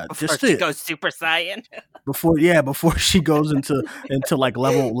 The Before just she the goes Super Saiyan. before she goes into like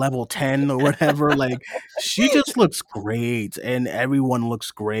level 10 or whatever, like she just looks great and everyone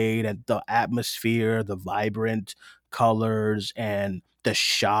looks great, and the atmosphere, the vibrant colors, and the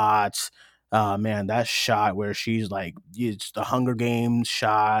shots. Man, that shot where she's like, it's the Hunger Games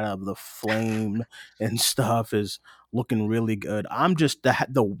shot of the flame and stuff is looking really good. I'm just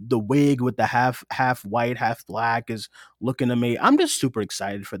the wig with the half white, half black is looking to me. I'm just super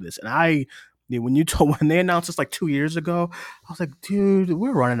excited for this, and when they announced this like 2 years ago, I was like, dude,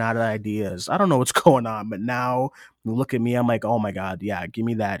 we're running out of ideas. I don't know what's going on, but now you look at me, I'm like, oh my god, yeah, give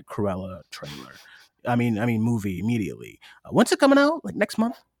me that Cruella trailer. I mean, movie immediately. When's it coming out? Like next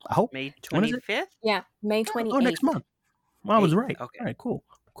month? I hope. May When is it? 25th? Yeah, May Oh, next 28th. month. Well, I was 8th? right. Okay. All right, cool,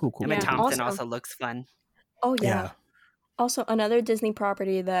 cool, cool, Emma cool, Yeah. cool. Thompson Also, also looks fun. oh yeah. Yeah. Also, another Disney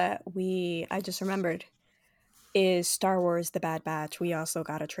property that I just remembered is Star Wars: The Bad Batch. We also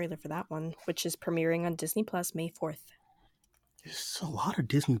got a trailer for that one, which is premiering on Disney Plus May 4th. There's a lot of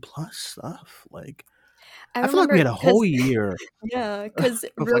Disney Plus stuff. Like, I I feel like we remember had a whole year yeah, because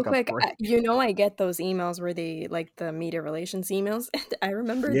of real like a quick, break. I get those emails where they like the media relations emails, and I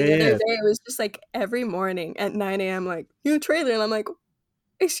remember Yeah, the other yeah. day it was just like every morning at 9 a.m. like new trailer, and I'm like,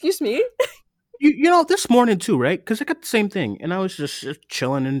 excuse me. This morning too, right? Because I got the same thing, and I was just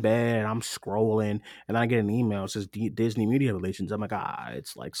chilling in bed, and I'm scrolling, and I get an email. It says Disney Media Relations. I'm like,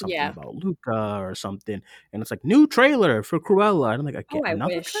 it's like something Yeah. about Luca or something, and it's like new trailer for Cruella, and I'm like, I Oh, get I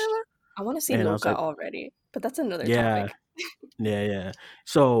another wish. trailer, I want to see and I was Luca like, already, but that's another yeah, topic. yeah.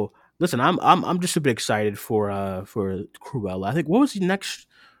 So listen, I'm just super excited for Cruella. I think what was the next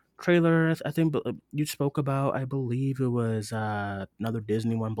trailer? I think you spoke about. I believe it was another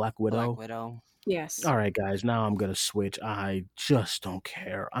Disney one, Black Black Widow. Widow. Yes. All right, guys. Now I'm gonna switch. I just don't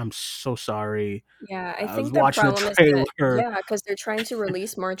care. I'm so sorry. Yeah, I I was think the watching the problem is that trailer. because they're trying to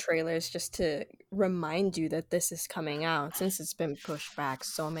release more trailers just to remind you that this is coming out since it's been pushed back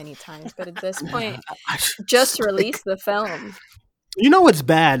so many times. But at this point, I just like, release the film. it's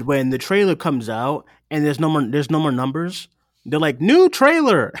bad when the trailer comes out and there's no more numbers. They're like new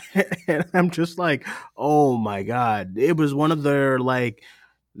trailer, and I'm just like, oh my god! It was one of their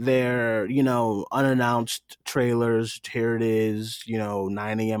unannounced trailers. Here it is,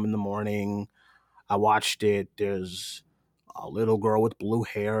 9 a.m. in the morning. I watched it. There's a little girl with blue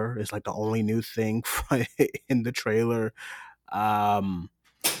hair is like the only new thing in the trailer. Um,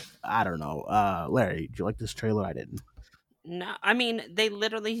 I don't know. Larry, did you like this trailer? I didn't. No, I mean, they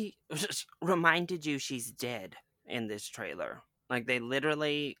literally just reminded you she's dead in this trailer. Like, they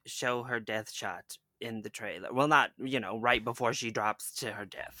literally show her death shot in the trailer. Well, not, right before she drops to her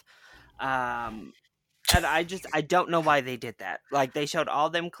death. And I don't know why they did that. Like, they showed all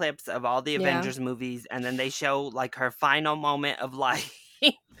them clips of all the Yeah. Avengers movies, and then they show, like, her final moment of life.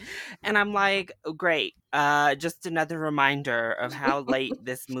 And I'm like, oh, great. Just another reminder of how late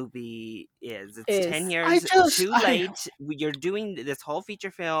this movie is. It's 10 years too late. You're doing this whole feature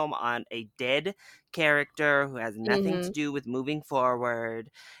film on a dead character who has nothing to do with moving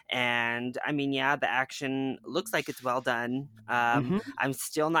forward. And I mean, yeah, the action looks like it's well done. I'm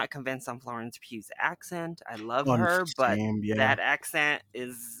still not convinced on Florence Pugh's accent. I love her, but that accent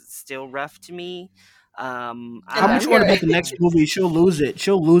is still rough to me. I'm sure about the next movie she'll lose it.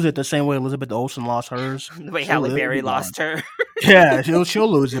 She'll lose it the same way Elizabeth Olsen lost hers. The way Halle Berry lost her. Yeah,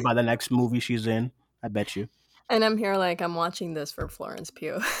 she'll lose it by the next movie she's in. I bet you. And I'm here like I'm watching this for Florence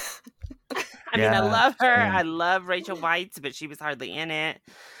Pugh. I mean, I love her. I love Rachel Weisz, but she was hardly in it.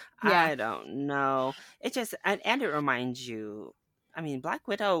 Yeah. I don't know. It just and it reminds you. I mean, Black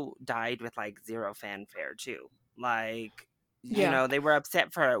Widow died with like zero fanfare too. Like, you know, they were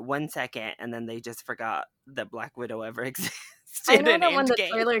upset for 1 second, and then they just forgot that Black Widow ever existed. I know that when the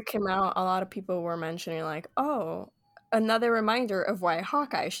trailer came out, a lot of people were mentioning like, "Oh, another reminder of why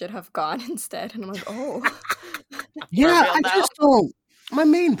Hawkeye should have gone instead." And I'm like, "Oh, yeah." I just don't. My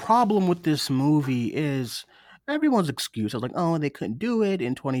main problem with this movie is everyone's excuse. I was like, "Oh, they couldn't do it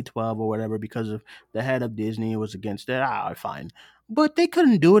in 2012 or whatever because of the head of Disney was against it." Fine, but they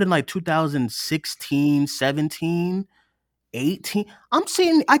couldn't do it in like 2016, 17. 18. I'm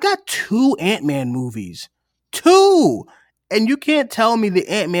saying I got 2 Ant-Man movies. 2! And you can't tell me the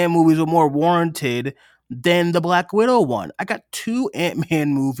Ant-Man movies were more warranted than the Black Widow one. I got 2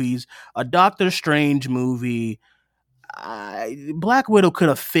 Ant-Man movies, a Doctor Strange movie. Black Widow could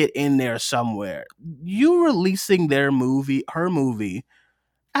have fit in there somewhere. You releasing her movie,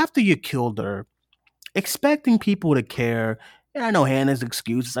 after you killed her, expecting people to care. And I know Hannah's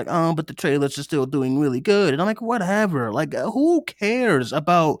excuse is like, oh, but the trailers are still doing really good. And I'm like, whatever. Like, who cares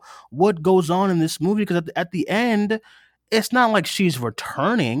about what goes on in this movie? Because at the end, it's not like she's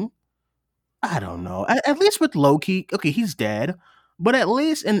returning. I don't know. At least with Loki, okay, he's dead. But at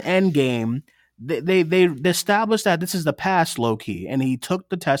least in Endgame, they established that this is the past Loki, and he took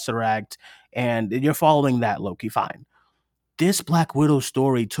the Tesseract, and you're following that Loki. Fine. This Black Widow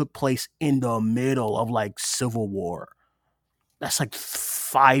story took place in the middle of like Civil War. That's like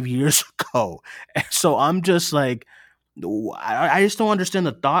 5 years ago. And so I'm just like, I just don't understand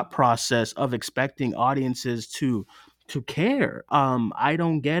the thought process of expecting audiences to care. I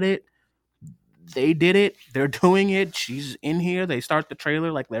don't get it. They did it. They're doing it. She's in here. They start the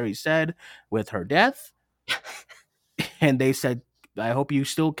trailer, like Larry said, with her death. And they said, I hope you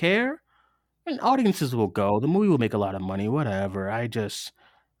still care. And audiences will go. The movie will make a lot of money, whatever. I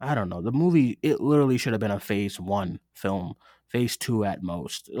don't know. The movie, it literally should have been a phase 1 film, phase 2 at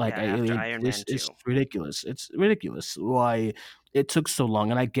most. Like, after Iron Man 2. It's ridiculous. It's ridiculous why it took so long.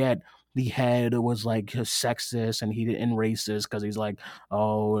 And I get the head was like sexist and racist because he's like,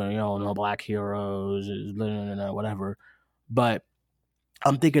 oh, no black heroes, whatever. But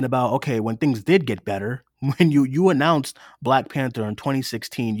I'm thinking about, okay, when things did get better, when you announced Black Panther in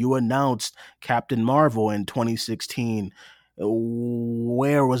 2016, you announced Captain Marvel in 2016.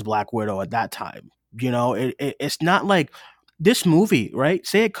 Where was Black Widow at that time? It's not like this movie, right?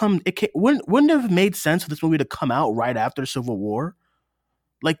 Say wouldn't have made sense for this movie to come out right after Civil War.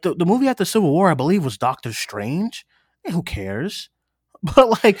 Like the movie after Civil War, I believe, was Doctor Strange. Who cares?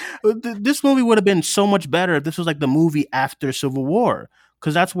 But like this movie would have been so much better if this was like the movie after Civil War,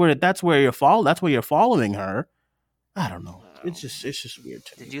 because that's where you're following her. I don't know. It's just weird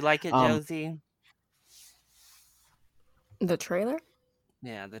to me. Did you like it, Josie? The trailer?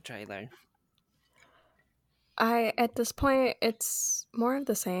 Yeah, the trailer. At this point, it's more of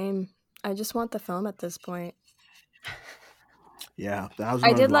the same. I just want the film at this point. Yeah, I was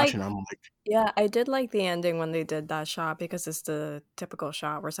watching. I'm like, yeah, I did like the ending when they did that shot because it's the typical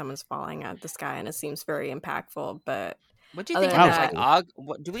shot where someone's falling out of the sky and it seems very impactful. But what do you think of that?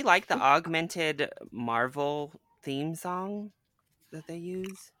 Do we like the augmented Marvel theme song that they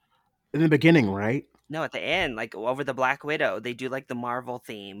use in the beginning, right? No, at the end, like over the Black Widow, they do like the Marvel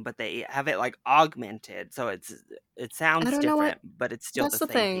theme, but they have it like augmented, so it sounds different, but it's still the same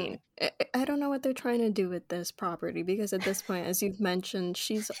thing. I don't know what they're trying to do with this property because at this point, as you've mentioned,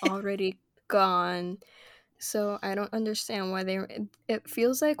 she's already gone. So I don't understand why it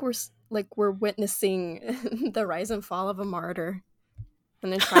feels like we're witnessing the rise and fall of a martyr,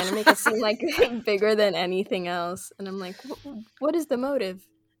 and they're trying to make it seem like bigger than anything else. And I'm like, what is the motive?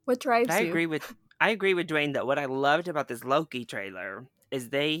 What drives you? I agree with Dwayne that what I loved about this Loki trailer is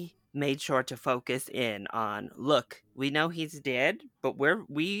they made sure to focus in on, look, we know he's dead, but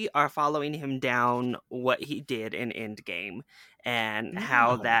we are following him down what he did in Endgame and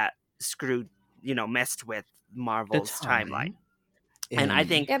how that messed with Marvel's timeline. And I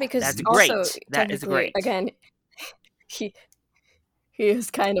think Yeah, because that's also great. That is technically, great. again, he he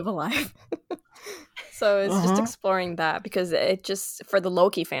is kind of alive. So it's just Uh-huh. exploring that because it just for the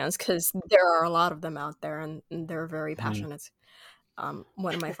Loki fans, because there are a lot of them out there and they're very Mhm. passionate.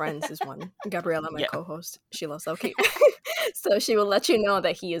 One of my friends is one, Gabriella, my Yeah. co-host. She loves Loki, so she will let you know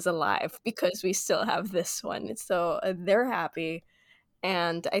that he is alive because we still have this one. So they're happy,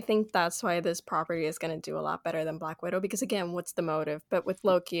 and I think that's why this property is going to do a lot better than Black Widow. Because again, what's the motive? But with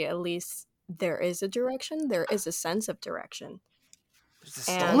Loki, at least there is a direction. There is a sense of direction. There's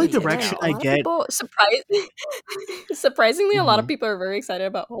a The only story And to again, direction a tell. I lot of get. people surprisingly, a lot of Mhm. people are very excited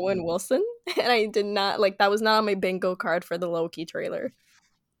about Owen Wilson, and I did not like that was not on my bingo card for the Loki trailer.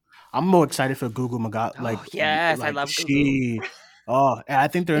 I'm more excited for Gugu Magat. Oh yes, I love Gugu. Oh, and I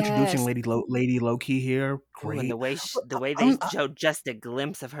think they're introducing Yes. Lady Loki here. Ooh, and Great. the way they I'm, showed just a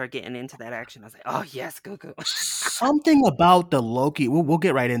glimpse of her getting into that action, I was like, oh yes, Gugu. something about the Loki. We'll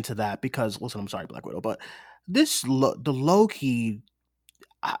get right into that because listen, I'm sorry, Black Widow, but the Loki.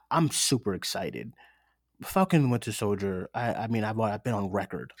 I'm super excited. Falcon and Winter Soldier. I mean, I've been on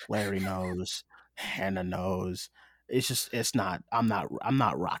record. Larry knows, Hannah knows. It's just it's not. I'm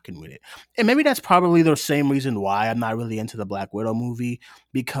not rocking with it, and maybe that's probably the same reason why I'm not really into the Black Widow movie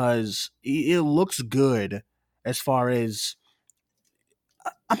because it looks good as far as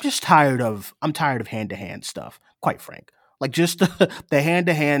I'm tired of hand to hand stuff. Quite frank, like just the hand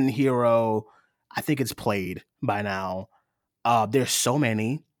to hand hero. I think it's played by now. There's so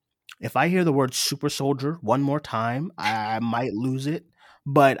many. If I hear the word super soldier one more time, I might lose it.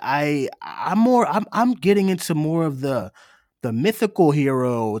 But I'm getting into more of the mythical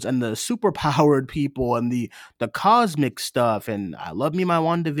heroes and the super powered people and the cosmic stuff. And I love me my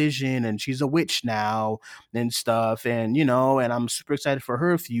WandaVision and she's a witch now and stuff. And and I'm super excited for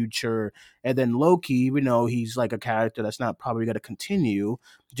her future. And then Loki, he's like a character that's not probably gonna continue.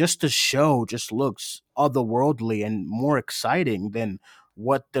 Just the show just looks otherworldly and more exciting than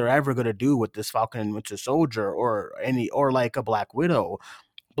what they're ever gonna do with this Falcon and Winter Soldier or like a Black Widow.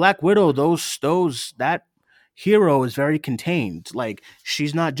 Black Widow, those that hero is very contained. Like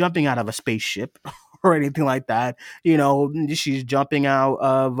she's not jumping out of a spaceship or anything like that. She's jumping out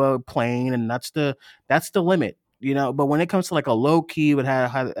of a plane, and that's the limit. But when it comes to like a Loki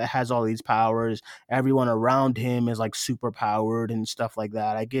that has all these powers, everyone around him is like super powered and stuff like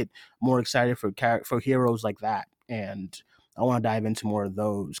that. I get more excited for heroes like that, and I want to dive into more of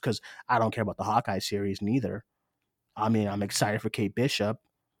those because I don't care about the Hawkeye series neither. I mean, I'm excited for Kate Bishop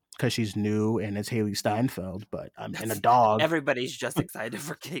because she's new and it's Haley Steinfeld, but I'm in a dog. Everybody's just excited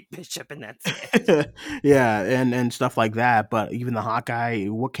for Kate Bishop, and that's it. Yeah, and stuff like that. But even the Hawkeye,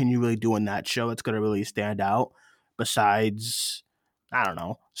 what can you really do in that show that's gonna really stand out besides I don't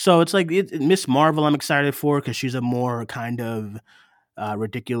know. So it's like Miss Marvel I'm excited for because she's a more kind of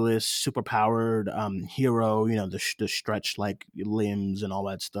ridiculous, superpowered hero. The stretched like limbs and all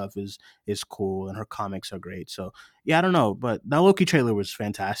that stuff is cool, and her comics are great. So yeah, I don't know, but that Loki trailer was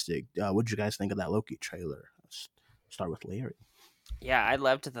fantastic. What did you guys think of that Loki trailer? Let's start with Larry. Yeah, I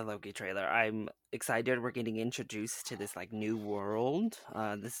loved the Loki trailer. I'm excited we're getting introduced to this like new world,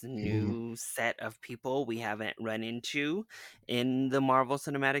 this new set of people we haven't run into in the Marvel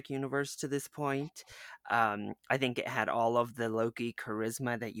Cinematic Universe to this point. I think it had all of the Loki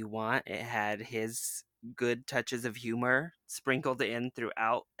charisma that you want. It had his good touches of humor sprinkled in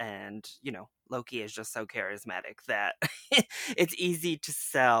throughout, and Loki is just so charismatic that it's easy to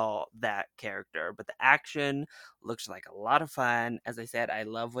sell that character. But the action looks like a lot of fun. As I said, I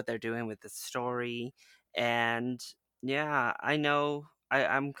love what they're doing with the story. And yeah, I know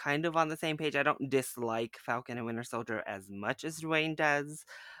I'm kind of on the same page. I don't dislike Falcon and Winter Soldier as much as Dwayne does.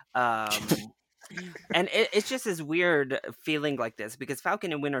 Um, and it's just this weird feeling like this because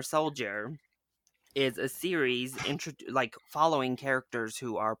Falcon and Winter Soldier is a series like following characters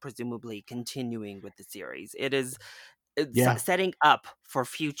who are presumably continuing with the series. It is Yeah. setting up for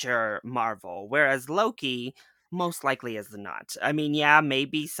future Marvel, whereas Loki most likely is not. I mean, yeah,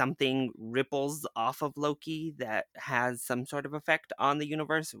 maybe something ripples off of Loki that has some sort of effect on the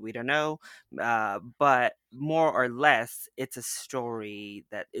universe. We don't know, but more or less, it's a story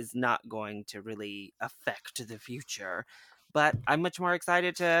that is not going to really affect the future. But I'm much more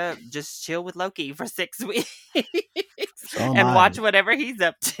excited to just chill with Loki for 6 weeks So am and I. watch whatever he's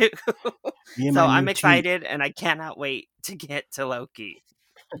up to. Me and So my new I'm teeth. excited and I cannot wait to get to Loki.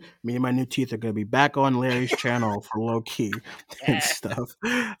 Me and my new teeth are gonna be back on Larry's channel for low key and Yeah. stuff.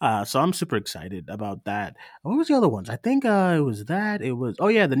 So I'm super excited about that. What was the other ones? I think it was that. It was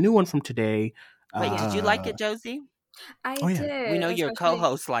the new one from today. Wait, did you like Uh it, Josie? I oh yeah. We did, know your especially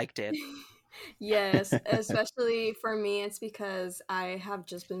co-host liked it. Yes, especially for me, it's because I have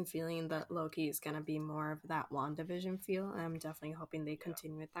just been feeling that Loki is gonna be more of that WandaVision feel, and I'm definitely hoping they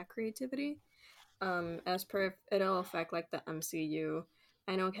continue with that creativity. As per if it'll affect like the MCU.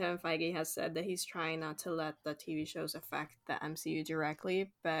 I know Kevin Feige has said that he's trying not to let the TV shows affect the MCU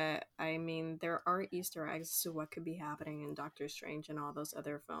directly, but I mean there are Easter eggs to what could be happening in Doctor Strange and all those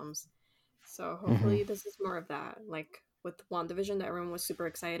other films. So Hmm. hopefully this is more of that. Like with WandaVision, everyone was super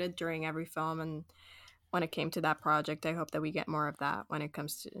excited during every film, and when it came to that project, I hope that we get more of that when it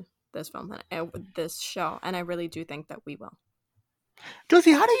comes to this film and this show. And I really do think that we will.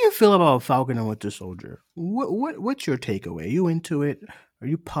 Josie, how do you feel about Falcon and Winter Soldier? What's your takeaway? Are you into it? Are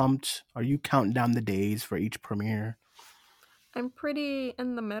you pumped? Are you counting down the days for each premiere? I'm pretty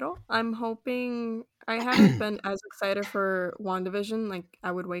in the middle. I'm hoping I haven't been as excited for WandaVision. Like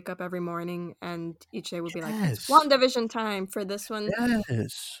I would wake up every morning and each day would be like, it's Yes. WandaVision time. For this one,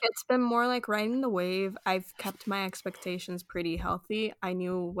 Yes. it's been more like riding the wave. I've kept my expectations pretty healthy. I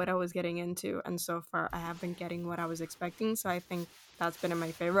knew what I was getting into, and so far I have been getting what I was expecting. So I think that's been in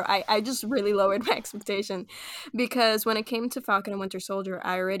my favor. I just really lowered my expectation because when it came to Falcon and Winter Soldier,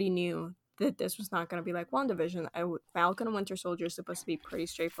 I already knew that this was not going to be like WandaVision. Falcon and Winter Soldier is supposed to be pretty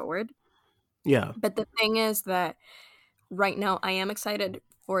straightforward. Yeah. But the thing is that right now I am excited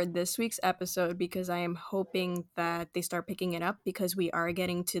for this week's episode because I am hoping that they start picking it up because we are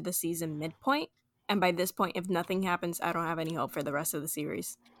getting to the season midpoint. And by this point, if nothing happens, I don't have any hope for the rest of the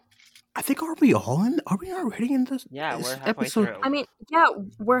series. I think are we all in? Are we already in Yeah, we're this halfway episode? through. I mean, yeah,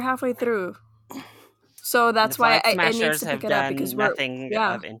 we're halfway through. So The that's why Flag it needs Smashers to pick have it up because done we're, nothing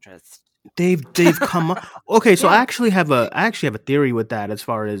yeah, of interest. They've come up. Okay, so yeah. I actually have a theory with that as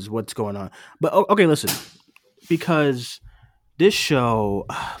far as what's going on. But okay, listen, because this show,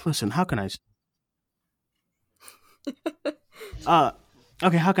 listen, how can I? Uh,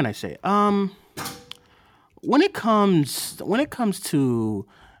 okay, how can I say? When it comes to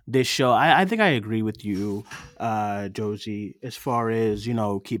this show, I think I agree with you, Josie, as far as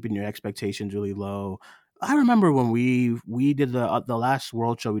keeping your expectations really low. I remember when we did the last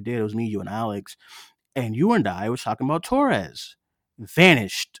world show we did. It was me, you, and Alex, and you and I was talking about Torres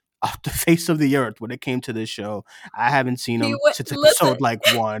vanished off the face of the earth when it came to this show. I haven't seen him since Listen, episode like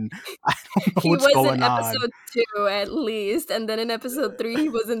one. I don't know he what's was in going on. episode 2 at least, and then in episode 3 he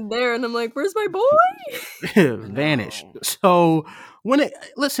wasn't there, and I'm like, where's my boy? I Vanished. know. So when it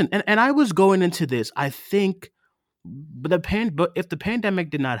listen, and I was going into this, I think, but if the pandemic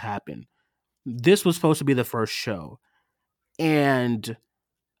did not happen, this was supposed to be the first show, and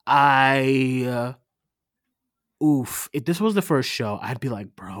I oof, if this was the first show, I'd be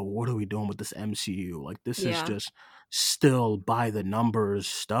like, bro, what are we doing with this MCU? Like, this is Yeah. just still by the numbers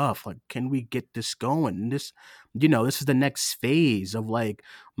stuff. Like, can we get this going? And this is the next phase of like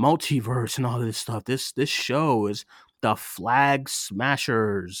multiverse and all this stuff. This show is the Flag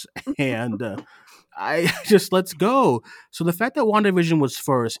Smashers, and I just let's go. So the fact that WandaVision was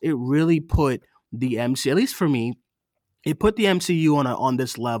first, it really put the MC, at least for me, it put the MCU on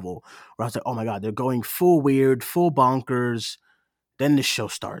this level where I was like, oh my god, they're going full weird, full bonkers. Then the show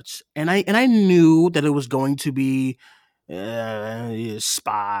starts, and I knew that it was going to be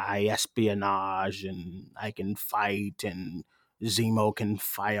spy espionage, and I can fight, and Zemo can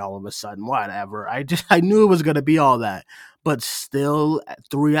fight all of a sudden, whatever. I knew it was going to be all that, but still,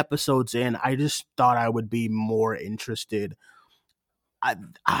 3 episodes in, I just thought I would be more interested.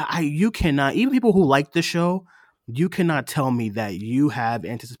 You cannot, even people who like the show, you cannot tell me that you have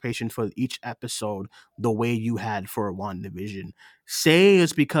anticipation for each episode the way you had for WandaVision. Say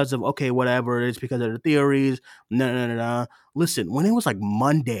it's because of okay, whatever, it's because of the theories. No, no, no, no. Listen, when it was like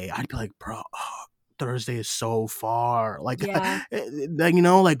Monday, I'd be like, bro, Thursday is so far. Like, Yeah.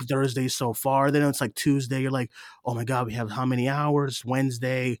 like Thursday is so far. Then it's like Tuesday. You're like, oh my god, we have how many hours?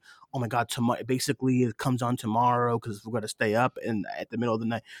 Wednesday. Oh my god, tomorrow. Basically, it comes on tomorrow because we're gonna stay up and at the middle of the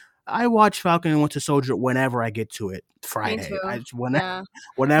night. I watch Falcon and Winter Soldier whenever I get to it. Me Friday. too. I just Yeah. No,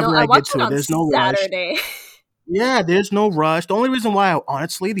 whenever I I get watched to it it. on There's no rush. Saturday. Yeah, there's no rush. The only reason why,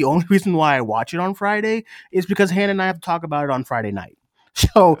 honestly, the only reason why I watch it on Friday is because Hannah and I have to talk about it on Friday night.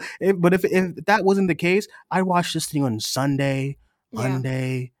 So, if that wasn't the case, I'd watch this thing on Sunday, Yeah.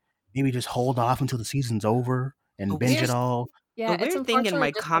 Monday, maybe just hold off until the season's over A and binge weird, it all. a Yeah, it's weird thing in unfortunately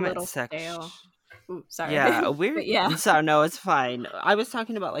my just a comment little section. stale. Ooh, sorry. Yeah, a But weird. yeah. Sorry, no, it's fine. I was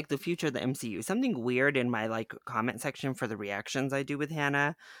talking about like the future of the MCU. Something weird in my like comment section for the reactions I do with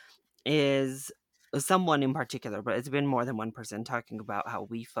Hannah is someone in particular, but it's been more than one person talking about how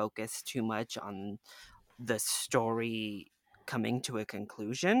we focus too much on the story coming to a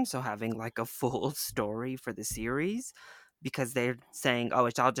conclusion. So having like a full story for the series because they're saying, oh,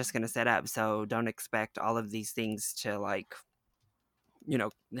 it's all just going to set up, so don't expect all of these things to like,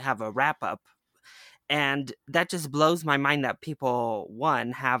 have a wrap up. And that just blows my mind that people,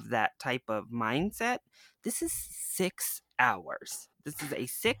 one, have that type of mindset. This is 6 hours. This is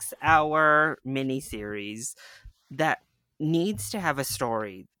a 6-hour miniseries that needs to have a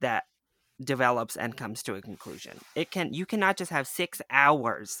story that develops and comes to a conclusion. You cannot just have 6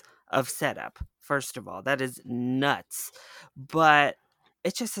 hours of setup. First of all, that is nuts. But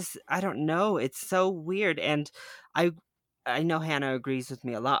it's just I don't know, it's so weird. And I I know Hannah agrees with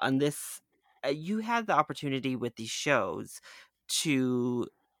me a lot on this. You have the opportunity with these shows to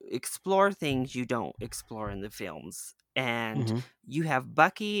explore things you don't explore in the films. And Mm-hmm. you have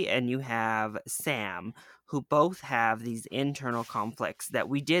Bucky and you have Sam, who both have these internal conflicts that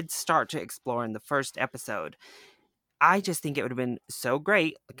we did start to explore in the first episode. I just think it would have been so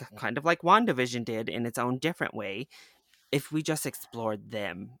great, kind of like WandaVision did in its own different way, if we just explored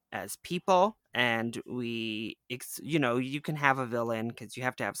them as people. And you can have a villain because you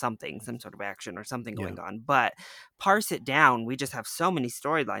have to have something, some sort of action or something Yeah. going on, but parse it down. We just have so many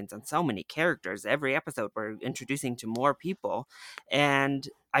storylines and so many characters. Every episode we're introducing to more people, and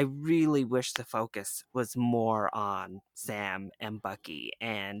I really wish the focus was more on Sam and Bucky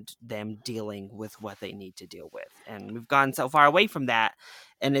and them dealing with what they need to deal with. And we've gone so far away from that,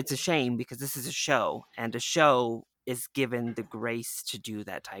 and it's a shame because this is a show, and a show is given the grace to do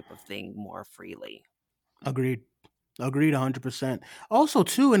that type of thing more freely. Agreed. Agreed 100%. Also,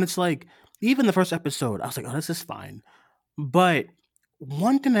 too, and it's like, even the first episode, I was like, oh, this is fine. But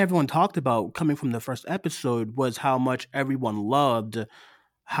one thing that everyone talked about coming from the first episode was how much everyone loved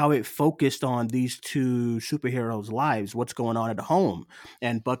how it focused on these two superheroes' lives, what's going on at home.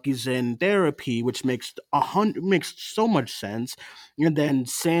 And Bucky's in therapy, which makes so much sense. And then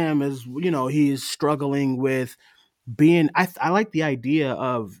Sam is, he's struggling with being. I like the idea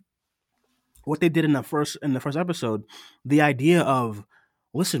of what they did in the first episode, the idea of,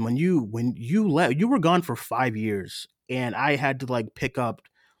 listen, when you left, you were gone for 5 years, and I had to like pick up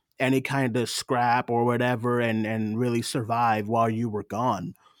any kind of scrap or whatever and really survive while you were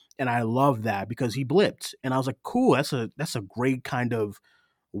gone. And I love that because he blipped, and I was like, cool, that's a great kind of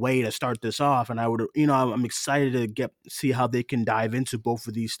way to start this off. And I would, I'm excited to see how they can dive into both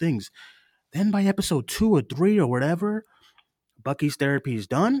of these things. Then by episode 2 or 3 or whatever, Bucky's therapy is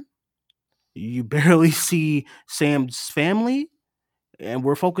done. You barely see Sam's family, and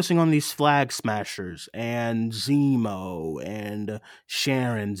we're focusing on these flag smashers and Zemo, and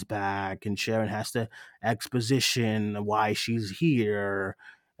Sharon's back, and Sharon has to exposition why she's here,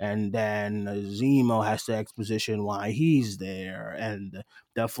 and then Zemo has to exposition why he's there, and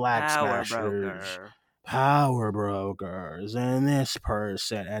the flag Power smashers, broker. power brokers, and this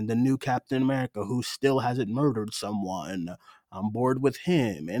person, and the new Captain America who still hasn't murdered someone. I'm bored with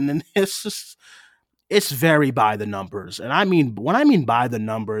him. And then it's very by the numbers. And I mean, when I mean by the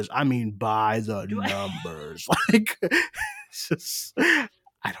numbers, I mean by the numbers. Like, it's just,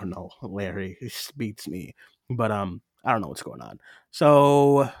 I don't know, Larry. It just beats me. But I don't know what's going on.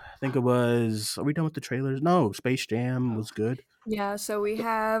 So I think it was. Are we done with the trailers? No, Space Jam was good. Yeah, so we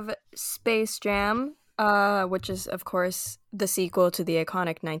have Space Jam, which is, of course, the sequel to the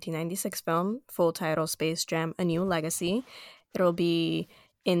iconic 1996 film, full title Space Jam: A New Legacy. It'll be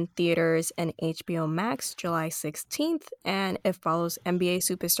in theaters and HBO Max July 16th, and it follows NBA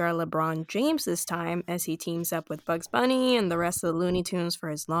superstar LeBron James this time as he teams up with Bugs Bunny and the rest of the Looney Tunes for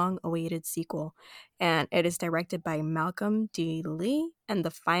his long-awaited sequel. And it is directed by Malcolm D. Lee, and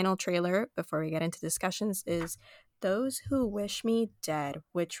the final trailer, before we get into discussions, is Those Who Wish Me Dead,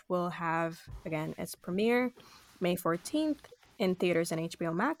 which will have, again, its premiere May 14th in theaters and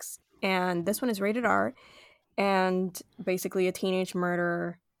HBO Max. And this one is rated R. And basically, a teenage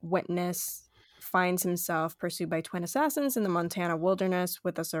murder witness finds himself pursued by twin assassins in the Montana wilderness,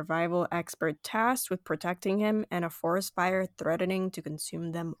 with a survival expert tasked with protecting him and a forest fire threatening to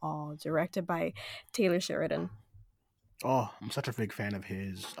consume them all. Directed by Taylor Sheridan. Oh, I'm such a big fan of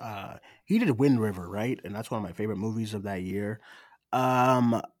his. He did Wind River, right? And that's one of my favorite movies of that year.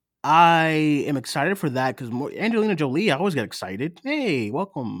 Um, I am excited for that because Angelina Jolie, I always get excited. Hey,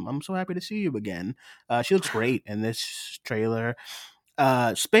 welcome. I'm so happy to see you again. She looks great in this trailer.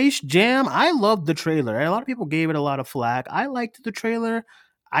 Space Jam, I loved the trailer. A lot of people gave it a lot of flack. I liked the trailer.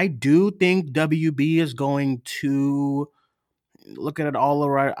 I do think WB is going to look at all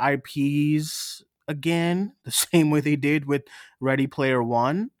of our IPs again, the same way they did with Ready Player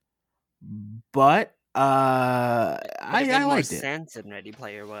One. But It would have made I more liked it. sense in Ready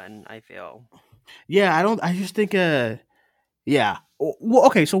Player One, I feel. Yeah, I don't. I just think. Yeah. Well,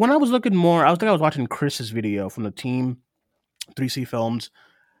 okay. So when I was looking more, I was watching Chris's video from the team, 3C Films.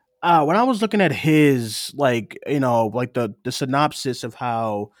 When I was looking at his, like, like the synopsis of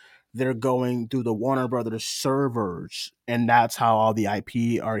how they're going through the Warner Brothers servers, and that's how all the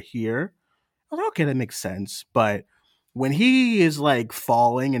IP are here. I was like, okay, that makes sense. But when he is like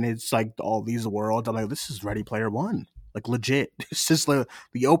falling and it's like all these worlds, I'm like, this is Ready Player One. Like legit. It's just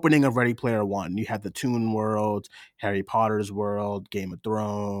the opening of Ready Player One. You have the Toon World, Harry Potter's world, Game of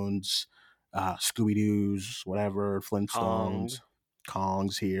Thrones, Scooby Doo's, whatever, Kong. Flintstones,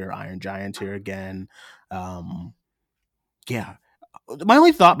 Kong's here, Iron Giant's here again. Um, yeah, my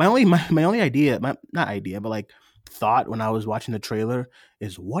only thought, my only idea, not idea, but like thought when I was watching the trailer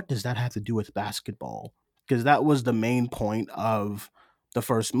is, what does that have to do with basketball? Because that was the main point of the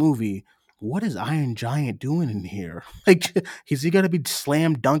first movie. What is Iron Giant doing in here? Like, is he gonna be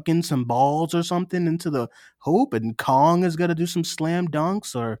slam dunking some balls or something into the hoop, and Kong is gonna do some slam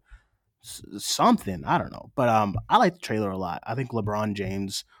dunks or something? I don't know, but I like the trailer a lot. I think LeBron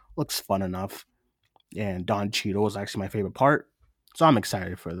James looks fun enough, and Don Cheadle was actually my favorite part. So I'm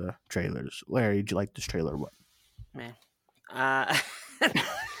excited for the trailers. Larry, did you like this trailer? What? Man. I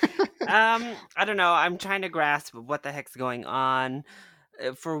don't know. I'm trying to grasp what the heck's going on.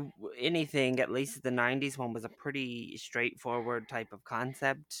 For anything, at least the 90s one was a pretty straightforward type of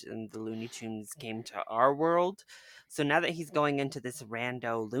concept, and the Looney Tunes came to our world. So now that he's going into this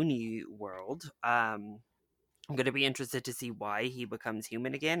rando Looney world, I'm going to be interested to see why he becomes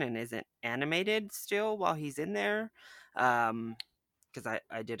human again and isn't animated still while he's in there. Because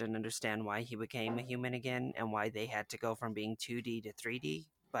I didn't understand why he became a human again and why they had to go from being 2D to 3D,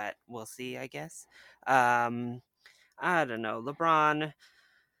 but we'll see, I guess. I don't know. LeBron,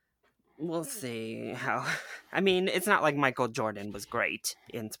 we'll see how. I mean, it's not like Michael Jordan was great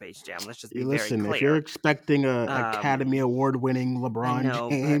in Space Jam. Let's just be very Listen, clear. if you're expecting a Academy Um, Award-winning I LeBron know,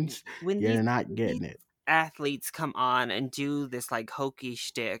 but James, when you're not getting these it. athletes come on and do this like hokey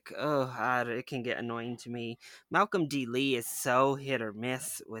shtick, oh God, it can get annoying to me. Malcolm D. Lee is so hit or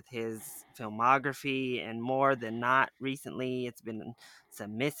miss with his filmography, and more than not, recently it's been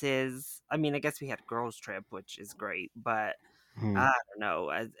some misses. I mean, I guess we had Girls Trip, which is great, but Hmm. I don't know.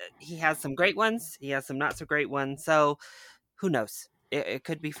 He has some great ones. He has some not so great ones. So who knows? It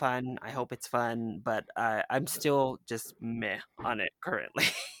could be fun. I hope it's fun, but I'm still just meh on it currently.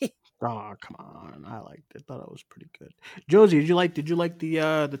 Oh, come on! I liked it. Thought it was pretty good. Josie, did you like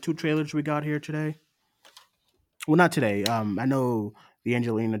the two trailers we got here today? Well, not today. I know the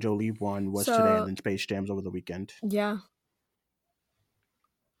Angelina Jolie one was today, and So, then Space Jam's over the weekend. yeah,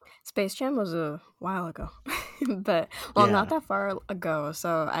 Space Jam was a while ago. But, well, not Yeah. that far ago.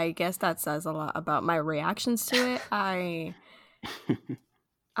 So, I guess that says a lot about my reactions to it. I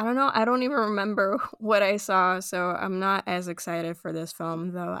don't know. I don't even remember what I saw, so I'm not as excited for this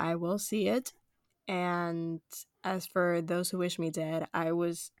film, though I will see it. And as for Those Who Wish Me Dead, I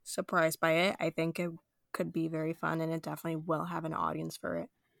was surprised by it. I think it could be very fun, and it definitely will have an audience for it.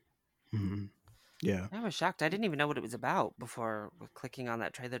 Mhm. Yeah. I was shocked. I didn't even know what it was about before clicking on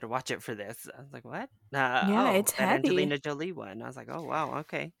that trailer to watch it for this. I was like, what? Yeah, Oh, it's that heavy. Angelina Jolie one. I was like, oh, wow,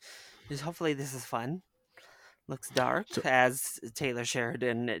 okay. Hopefully this is fun. Looks dark, So as Taylor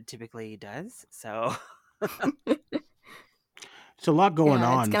Sheridan typically does. So, it's a lot going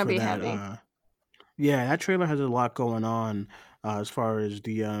Yeah, it's on gonna for be that. heavy. Yeah, that trailer has a lot going on as far as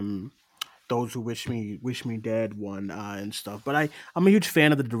the those who wish me dead one and stuff. But I'm a huge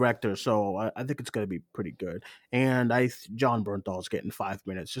fan of the director, so I think it's gonna be pretty good. And John Bernthal's getting 5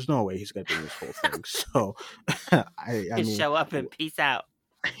 minutes. There's no way he's gonna be in this whole thing. So I just mean, show up and peace out.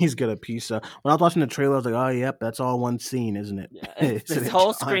 he's gonna piece. When I was watching the trailer, I was like, oh yep, that's all one scene, isn't it? Yeah, Isn't this it,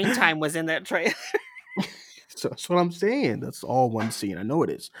 whole John? screen time was in that trailer. So that's what I'm saying. That's all one scene. I know it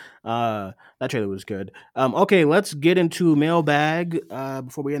is. That trailer was good. Okay, let's get into mailbag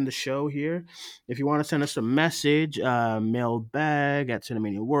before we end the show here. If you want to send us a message, mailbag at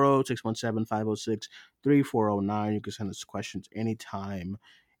Cinemania World, 617-506-3409. You can send us questions anytime,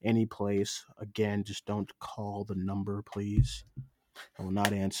 any place. Again, just don't call the number, please. I will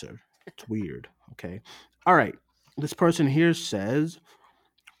not answer. It's weird. Okay. All right. This person here says,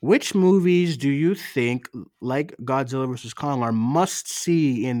 which movies do you think, like Godzilla vs. Kong, are must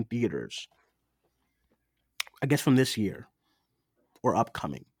see in theaters? I guess from this year or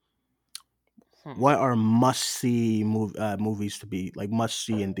upcoming. What are must see movies to be like must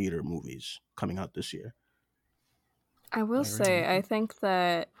see in theater movies coming out this year? I will Larry, say, I anything? think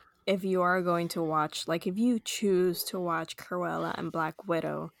that if you are going to watch, like, if you choose to watch Cruella and Black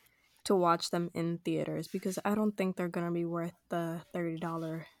Widow, to watch them in theaters, because I don't think they're gonna be worth the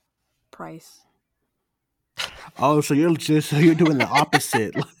 $30 price. Oh, so you're doing the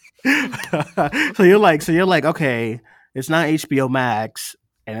opposite. So you're like, okay. It's not HBO Max,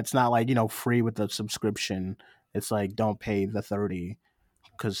 and it's not like free with the subscription. It's like don't pay the 30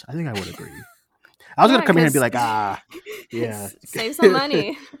 because I think I would agree. I was gonna Yeah, come here and be because like, yeah, save some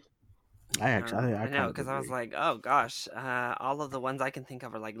money. I kind I know, of because I was agree. like, oh gosh, all of the ones I can think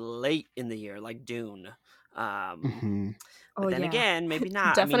of are like late in the year, like Dune. Hmm. Oh But then yeah, again, maybe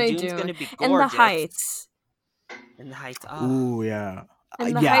not. I mean, definitely Dune's Dune. gonna be And the gorgeous. Heights. In the Heights, oh Ooh, yeah,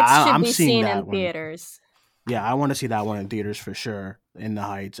 And the yeah. Heights should I'm be seeing seen that in one. theaters. Yeah, I want to see that one in theaters for sure. In the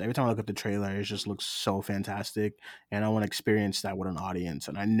Heights. Every time I look at the trailer, it just looks so fantastic, and I want to experience that with an audience.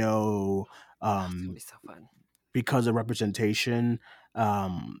 And I know, it's gonna um, be so fun. because of representation,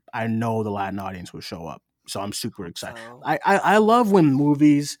 I know the Latin audience will show up. So I'm super Hope excited. so. I love when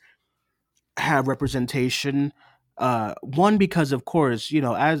movies have representation. One because of course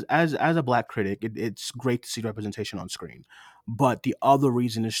as a black critic, it's great to see representation on screen. But the other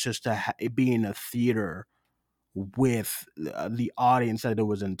reason is just it be in a theater with the audience that it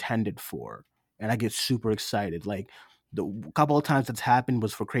was intended for, and I get super excited. Like the couple of times that's happened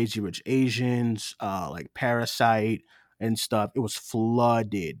was for Crazy Rich Asians, like Parasite and stuff. It was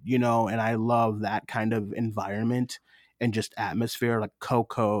flooded, and I love that kind of environment and just atmosphere. Like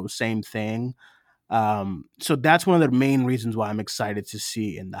Coco, same thing. So that's one of the main reasons why I'm excited to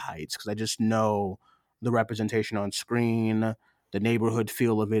see In the Heights, because I just know the representation on screen, the neighborhood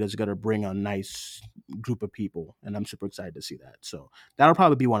feel of it is going to bring a nice group of people, and I'm super excited to see that. So that'll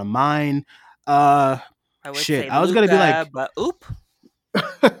probably be one of mine. Uh, I would Shit, say I was gonna be Luca, like, but oop.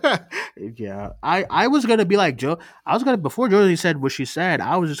 yeah, I was gonna be like Joe. I was gonna before Josie said what she said.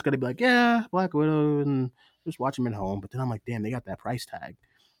 I was just gonna be like, yeah, Black Widow, and just watch them at home. But then I'm like, damn, they got that price tag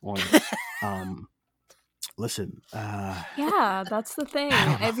on it. Um, Listen, Yeah, that's the thing. I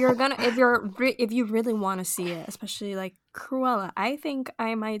don't If you really want to see it, especially like Cruella, I think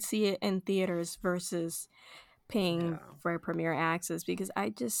I might see it in theaters versus paying Yeah. for premiere access, because I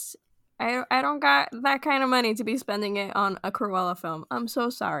don't got that kind of money to be spending it on a Cruella film. I'm so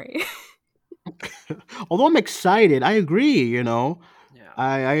sorry. although I'm excited, I agree. Yeah.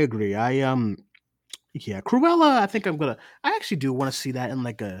 I agree. Yeah, Cruella. I think I'm gonna. I actually do want to see that in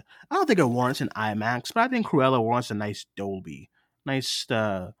like a. I don't think it warrants an IMAX, but I think Cruella warrants a nice Dolby, nice,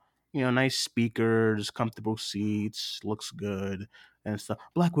 nice speakers, comfortable seats, looks good and stuff.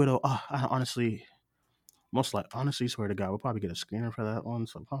 Black Widow. I honestly, honestly, swear to God, we'll probably get a screener for that one,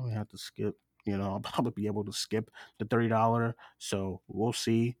 so I'll probably have to skip. I'll probably be able to skip the $30. So we'll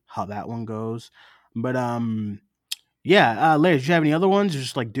see how that one goes. But yeah, Larry, did you have any other ones?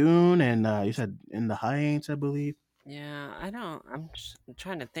 Just like Dune and you said In the Heights, I believe. Yeah, I don't. I'm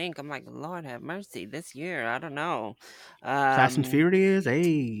trying to think. I'm like, Lord have mercy. This year, I don't know. Fast and Um, Furious,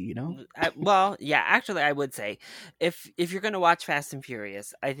 hey, well, yeah. Actually, I would say, if you're gonna watch Fast and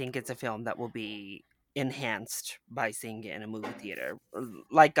Furious, I think it's a film that will be enhanced by seeing it in a movie theater,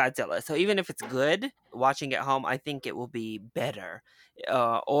 like Godzilla. So even if it's good, watching it at home, I think it will be better.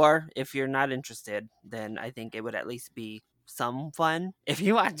 Or if you're not interested, then I think it would at least be some fun if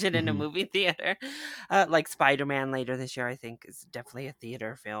you watch it in a hmm movie theater. Like Spider-Man later this year, I think is definitely a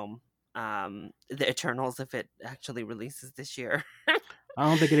theater film. The Eternals, if it actually releases this year. I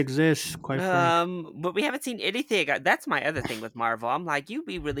don't think it exists, quite frank. But we haven't seen anything. That's my other thing with Marvel. I'm like, you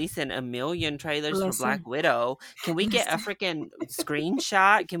be releasing a million trailers for Black Listen, Widow. Can we get a listen. freaking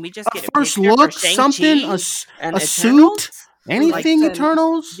screenshot? Can we just A get a first picture for look, something, Shang-Chi and a Eternals? suit, Like anything Listen,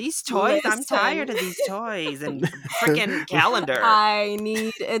 Eternals. these toys, I'm tired listen. of these toys and freaking calendar. I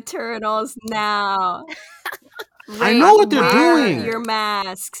need Eternals now. I know what they're Wear doing. your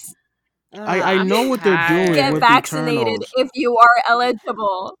masks. I I'm know what they're doing Get tired. with the vaccinated Eternals. if you are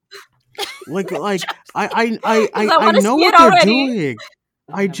eligible. Like Because I I want to know see it what they're already. doing.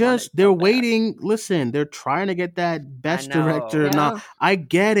 I want it They're so bad. waiting. Listen, they're trying to get that I best director. know. Now Yeah. I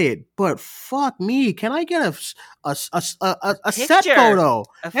get it, but fuck me. Can I get a set Picture, photo?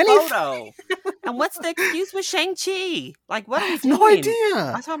 a Anything? photo. And what's the excuse with Shang-Chi? Like, what I are we have no doing?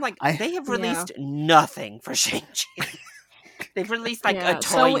 idea. That's why I'm like, I they have Yeah. released nothing for Shang-Chi. They've released like a Yeah.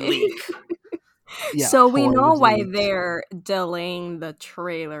 toy leak. yeah, So we know toys why leaks. they're delaying the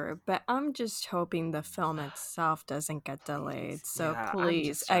trailer, but I'm just hoping the film itself doesn't get delayed. So Yeah, I'm please,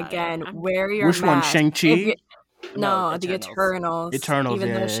 just trying. again, wear your Which one? mask. If you Shang-Chi? No, No, the Eternals. Eternals. Eternals. Even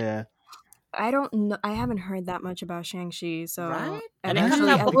Yeah, though yeah, yeah. I don't know, I haven't heard that much about Shang-Chi, so Right? And it comes eventually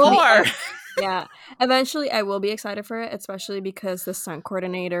out I will be before. yeah, eventually I will be excited for it, especially because the stunt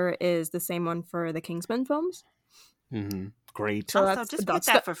coordinator is the same one for the Kingsman films. Great. So Also, just put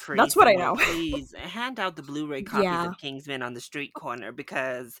that for free that's what I somewhere, know. please. Hand out the Blu-ray copies Yeah, of Kingsman on the street corner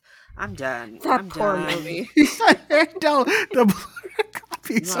because I'm done. that I'm poor done. movie. No, the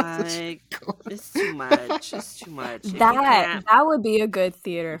piece of the Like, show. it's too much. It's too much. If you That can't, that would be a good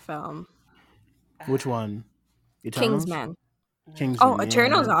theater film. Which one? Eternals? Kingsman. Oh, Kingsman,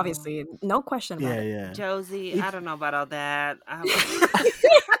 Eternals, yeah. obviously, no question about Yeah, it. yeah. Josie, It- I don't know about all that. I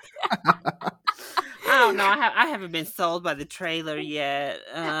don't know. I haven't been sold by the trailer yet.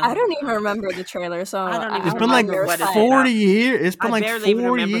 I don't even remember the trailer, so I don't I'm even It's been like remember on your what it's side. 40 about. years. It's been I like barely even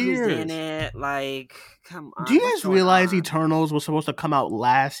 4 remember who's in years. it. Like, come on. Do you what's guys going realize on? Eternals was supposed to come out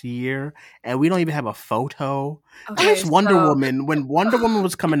last year and we don't even have a photo? Okay, That's Wonder so Woman. When Wonder Woman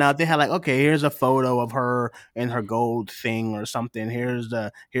was coming out, they had like, okay, here's a photo of her in her gold thing or something. Here's Yeah.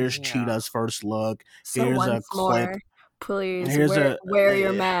 Cheetah's first look. so Here's a once clip. more, please Here's wear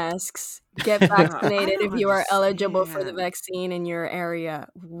your masks. Get I vaccinated if don't you are eligible for the understand. vaccine in your area.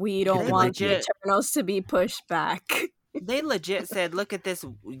 We Get don't They the want the Ricky. legit Eternals to be pushed back. They legit said, look at this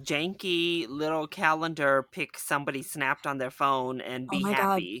janky little calendar pic somebody snapped on their phone and Oh be my god,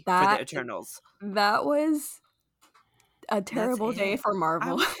 happy for the Eternals. that was a That's terrible day it. for I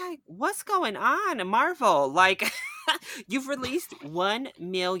Marvel. was like, what's going on, Marvel? Like, you've released 1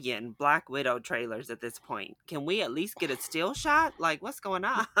 million Black Widow trailers at this point. Can we at least get a still shot? Like, what's going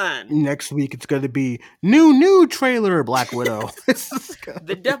on? Next week it's going to be new trailer Black Widow.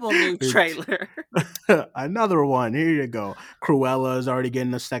 The double new trailer. Another one. Here you go. Cruella is already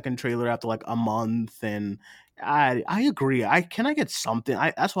getting a second trailer after like a month, and I agree. I get something.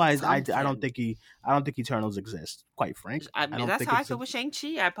 That's why I don't Something. think Eternals exist. Quite frank, I I mean, don't that's think how I it's. feel with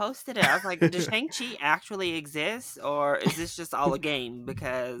Shang-Chi. I posted it. I was like, does Shang-Chi actually exist? Or is this just all a game?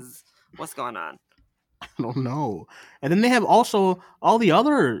 Because what's going on? I don't know. And then they have also all the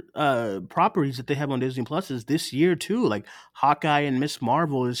other properties that they have on Disney Plus is this year too. Like Hawkeye and Miss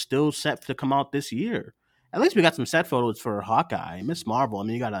Marvel is still set to come out this year. At least we got some set photos for Hawkeye. Miss Marvel, I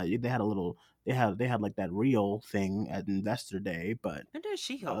mean, they had like that real thing at Investor Day, but When does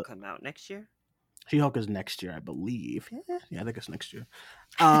She-Hulk come out? Next year? She-Hulk is next year, I believe. Yeah, I think it's next year.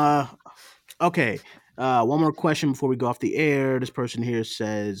 Okay. One more question before we go off the air. This person here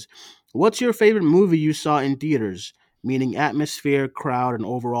says, "What's your favorite movie you saw in theaters? Meaning atmosphere, crowd, and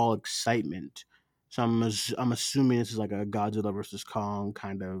overall excitement." So I'm assuming this is like a Godzilla versus Kong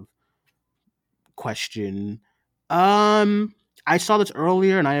kind of question. I saw this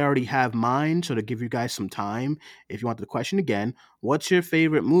earlier and I already have mine, so to give you guys some time, if you want the question again, what's your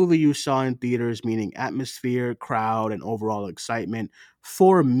favorite movie you saw in theaters, meaning atmosphere, crowd, and overall excitement?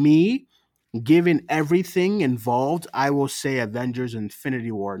 For me, given everything involved, I will say Avengers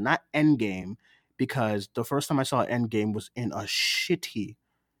Infinity War, not Endgame, because the first time I saw Endgame was in a shitty,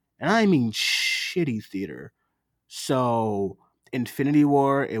 and I mean shitty theater. So Infinity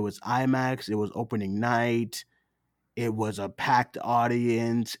War, it was IMAX, it was opening night, it was a packed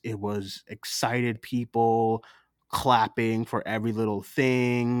audience, it was excited people clapping for every little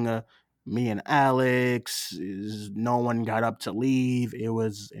thing. Me and Alex, no one got up to leave. It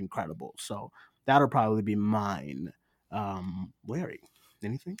was incredible. So that'll probably be mine. Larry,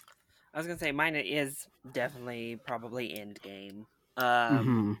 anything? I was gonna say mine is definitely probably Endgame.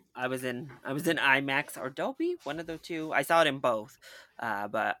 Mm-hmm. I was in IMAX or Dolby, one of the two. I saw it in both,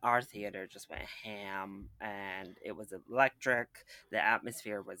 but our theater just went ham, and it was electric. The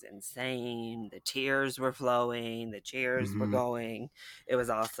atmosphere was insane. The tears were flowing. The cheers were Mm-hmm. going. It was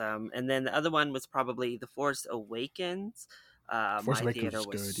awesome. And then the other one was probably The Force Awakens. Force My Awakens theater is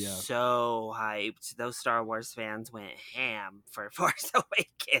was good, yeah. so hyped. Those Star Wars fans went ham for Force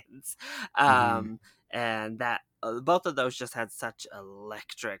Awakens. Mm-hmm. And that both of those just had such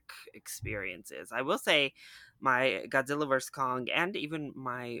electric experiences. I will say my Godzilla vs. Kong and even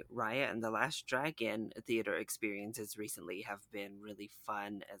my Raya and the Last Dragon theater experiences recently have been really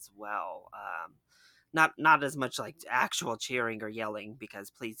fun as well. Not as much like actual cheering or yelling,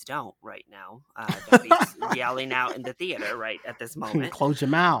 because please don't right now. Don't be yelling out in the theater right at this moment. Close your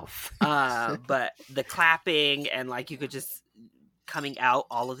mouth. But the clapping and like you could just coming out,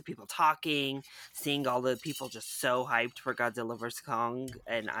 all of the people talking, seeing all the people just so hyped for Godzilla vs. Kong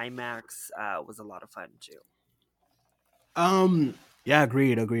and IMAX was a lot of fun too. Yeah,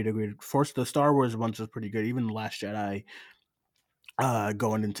 agreed. Force, the Star Wars ones was pretty good. Even the Last Jedi,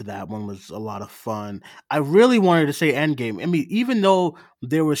 going into that one was a lot of fun. I really wanted to say Endgame. I mean, even though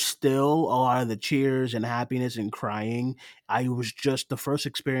there was still a lot of the cheers and happiness and crying, I was just the first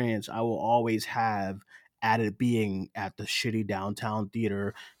experience I will always have at it being at the shitty downtown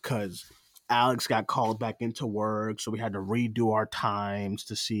theater, because Alex got called back into work, so we had to redo our times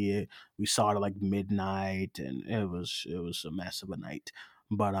to see it. We saw it at like midnight, and it was a mess of a night.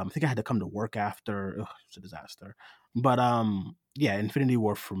 But I think I had to come to work after. Ugh, it was a disaster. But yeah, Infinity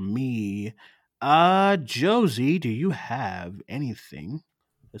War for me. Josie, do you have anything?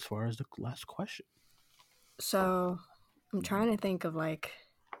 as far as the last question. So I'm trying to think of like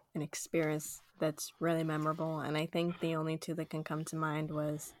an experience that's really memorable, and I think the only two that can come to mind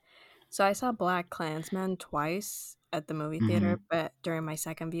was, so I saw Black Klansman twice at the movie theater, but during my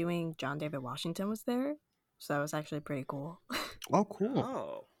second viewing, John David Washington was there, so that was actually pretty cool. Oh, cool.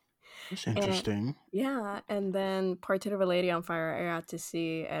 Oh. That's And interesting. yeah, and then Portrait of a Lady on Fire I got to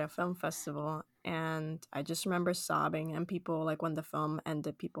see at a film festival, and I just remember sobbing, and people, like, when the film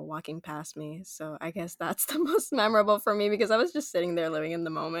ended, people walking past me. So I guess that's the most memorable for me, because I was just sitting there living in the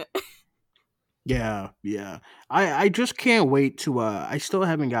moment. Yeah. I just can't wait to I still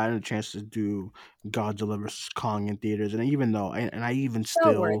haven't gotten a chance to do Godzilla vs. Kong in theaters, and even though I even So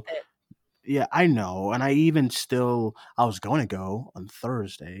worth still it. yeah, I know, and I was going to go on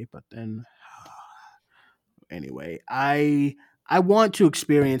Thursday, but then anyway, I want to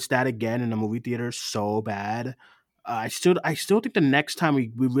experience that again in a movie theater so bad. I still think the next time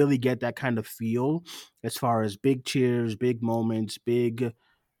we really get that kind of feel, as far as big cheers, big moments, big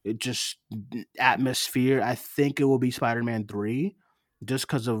just atmosphere, I think it will be Spider-Man 3, just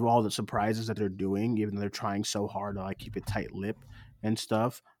because of all the surprises that they're doing, even though they're trying so hard to like keep it tight lip and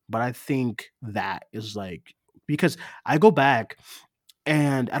stuff. But I think that is like, because I go back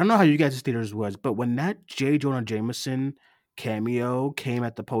and I don't know how you guys' theaters was, but when that J. Jonah Jameson cameo came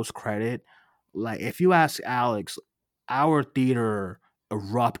at the post credit, like if you ask Alex, our theater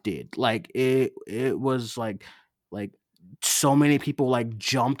erupted. Like it was like so many people like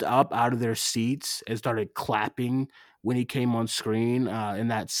jumped up out of their seats and started clapping when he came on screen in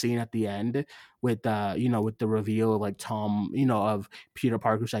that scene at the end with with the reveal of like Tom, of Peter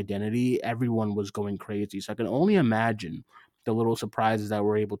Parker's identity. Everyone was going crazy. So I can only imagine the little surprises that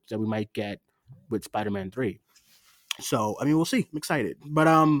we might get with Spider-Man 3. So, I mean, we'll see. I'm excited. But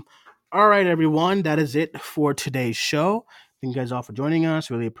all right, everyone, that is it for today's show. Thank you guys all for joining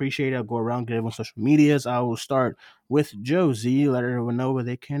us. Really appreciate it. I'll go around, get everyone social medias. I will start with Josie. Let everyone know where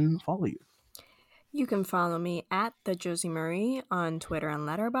they can follow you. You can follow me at the Josie Marie on Twitter and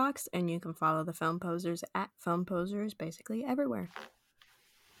Letterboxd, and you can follow the Film Posers at Film Posers basically everywhere.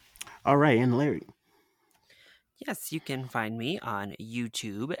 All right, and Larry. Yes, you can find me on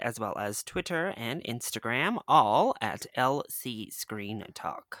YouTube as well as Twitter and Instagram, all at LC Screen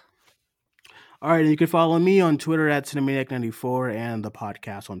Talk. All right, and you can follow me on Twitter at Cinemania94 and the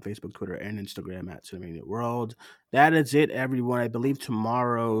podcast on Facebook, Twitter, and Instagram at Cinemania World. That is it, everyone. I believe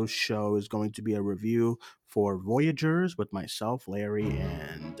tomorrow's show is going to be a review for Voyagers with myself, Larry,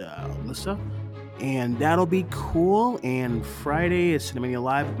 and Alyssa. And that'll be cool. And Friday is Cinemania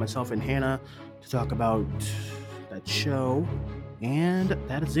Live with myself and Hannah to talk about that show. And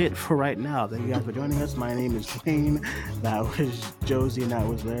that is it for right now. Thank you guys for joining us. My name is Wayne. That was Josie, and that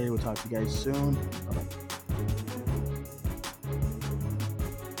was Larry. We'll talk to you guys soon. Bye-bye.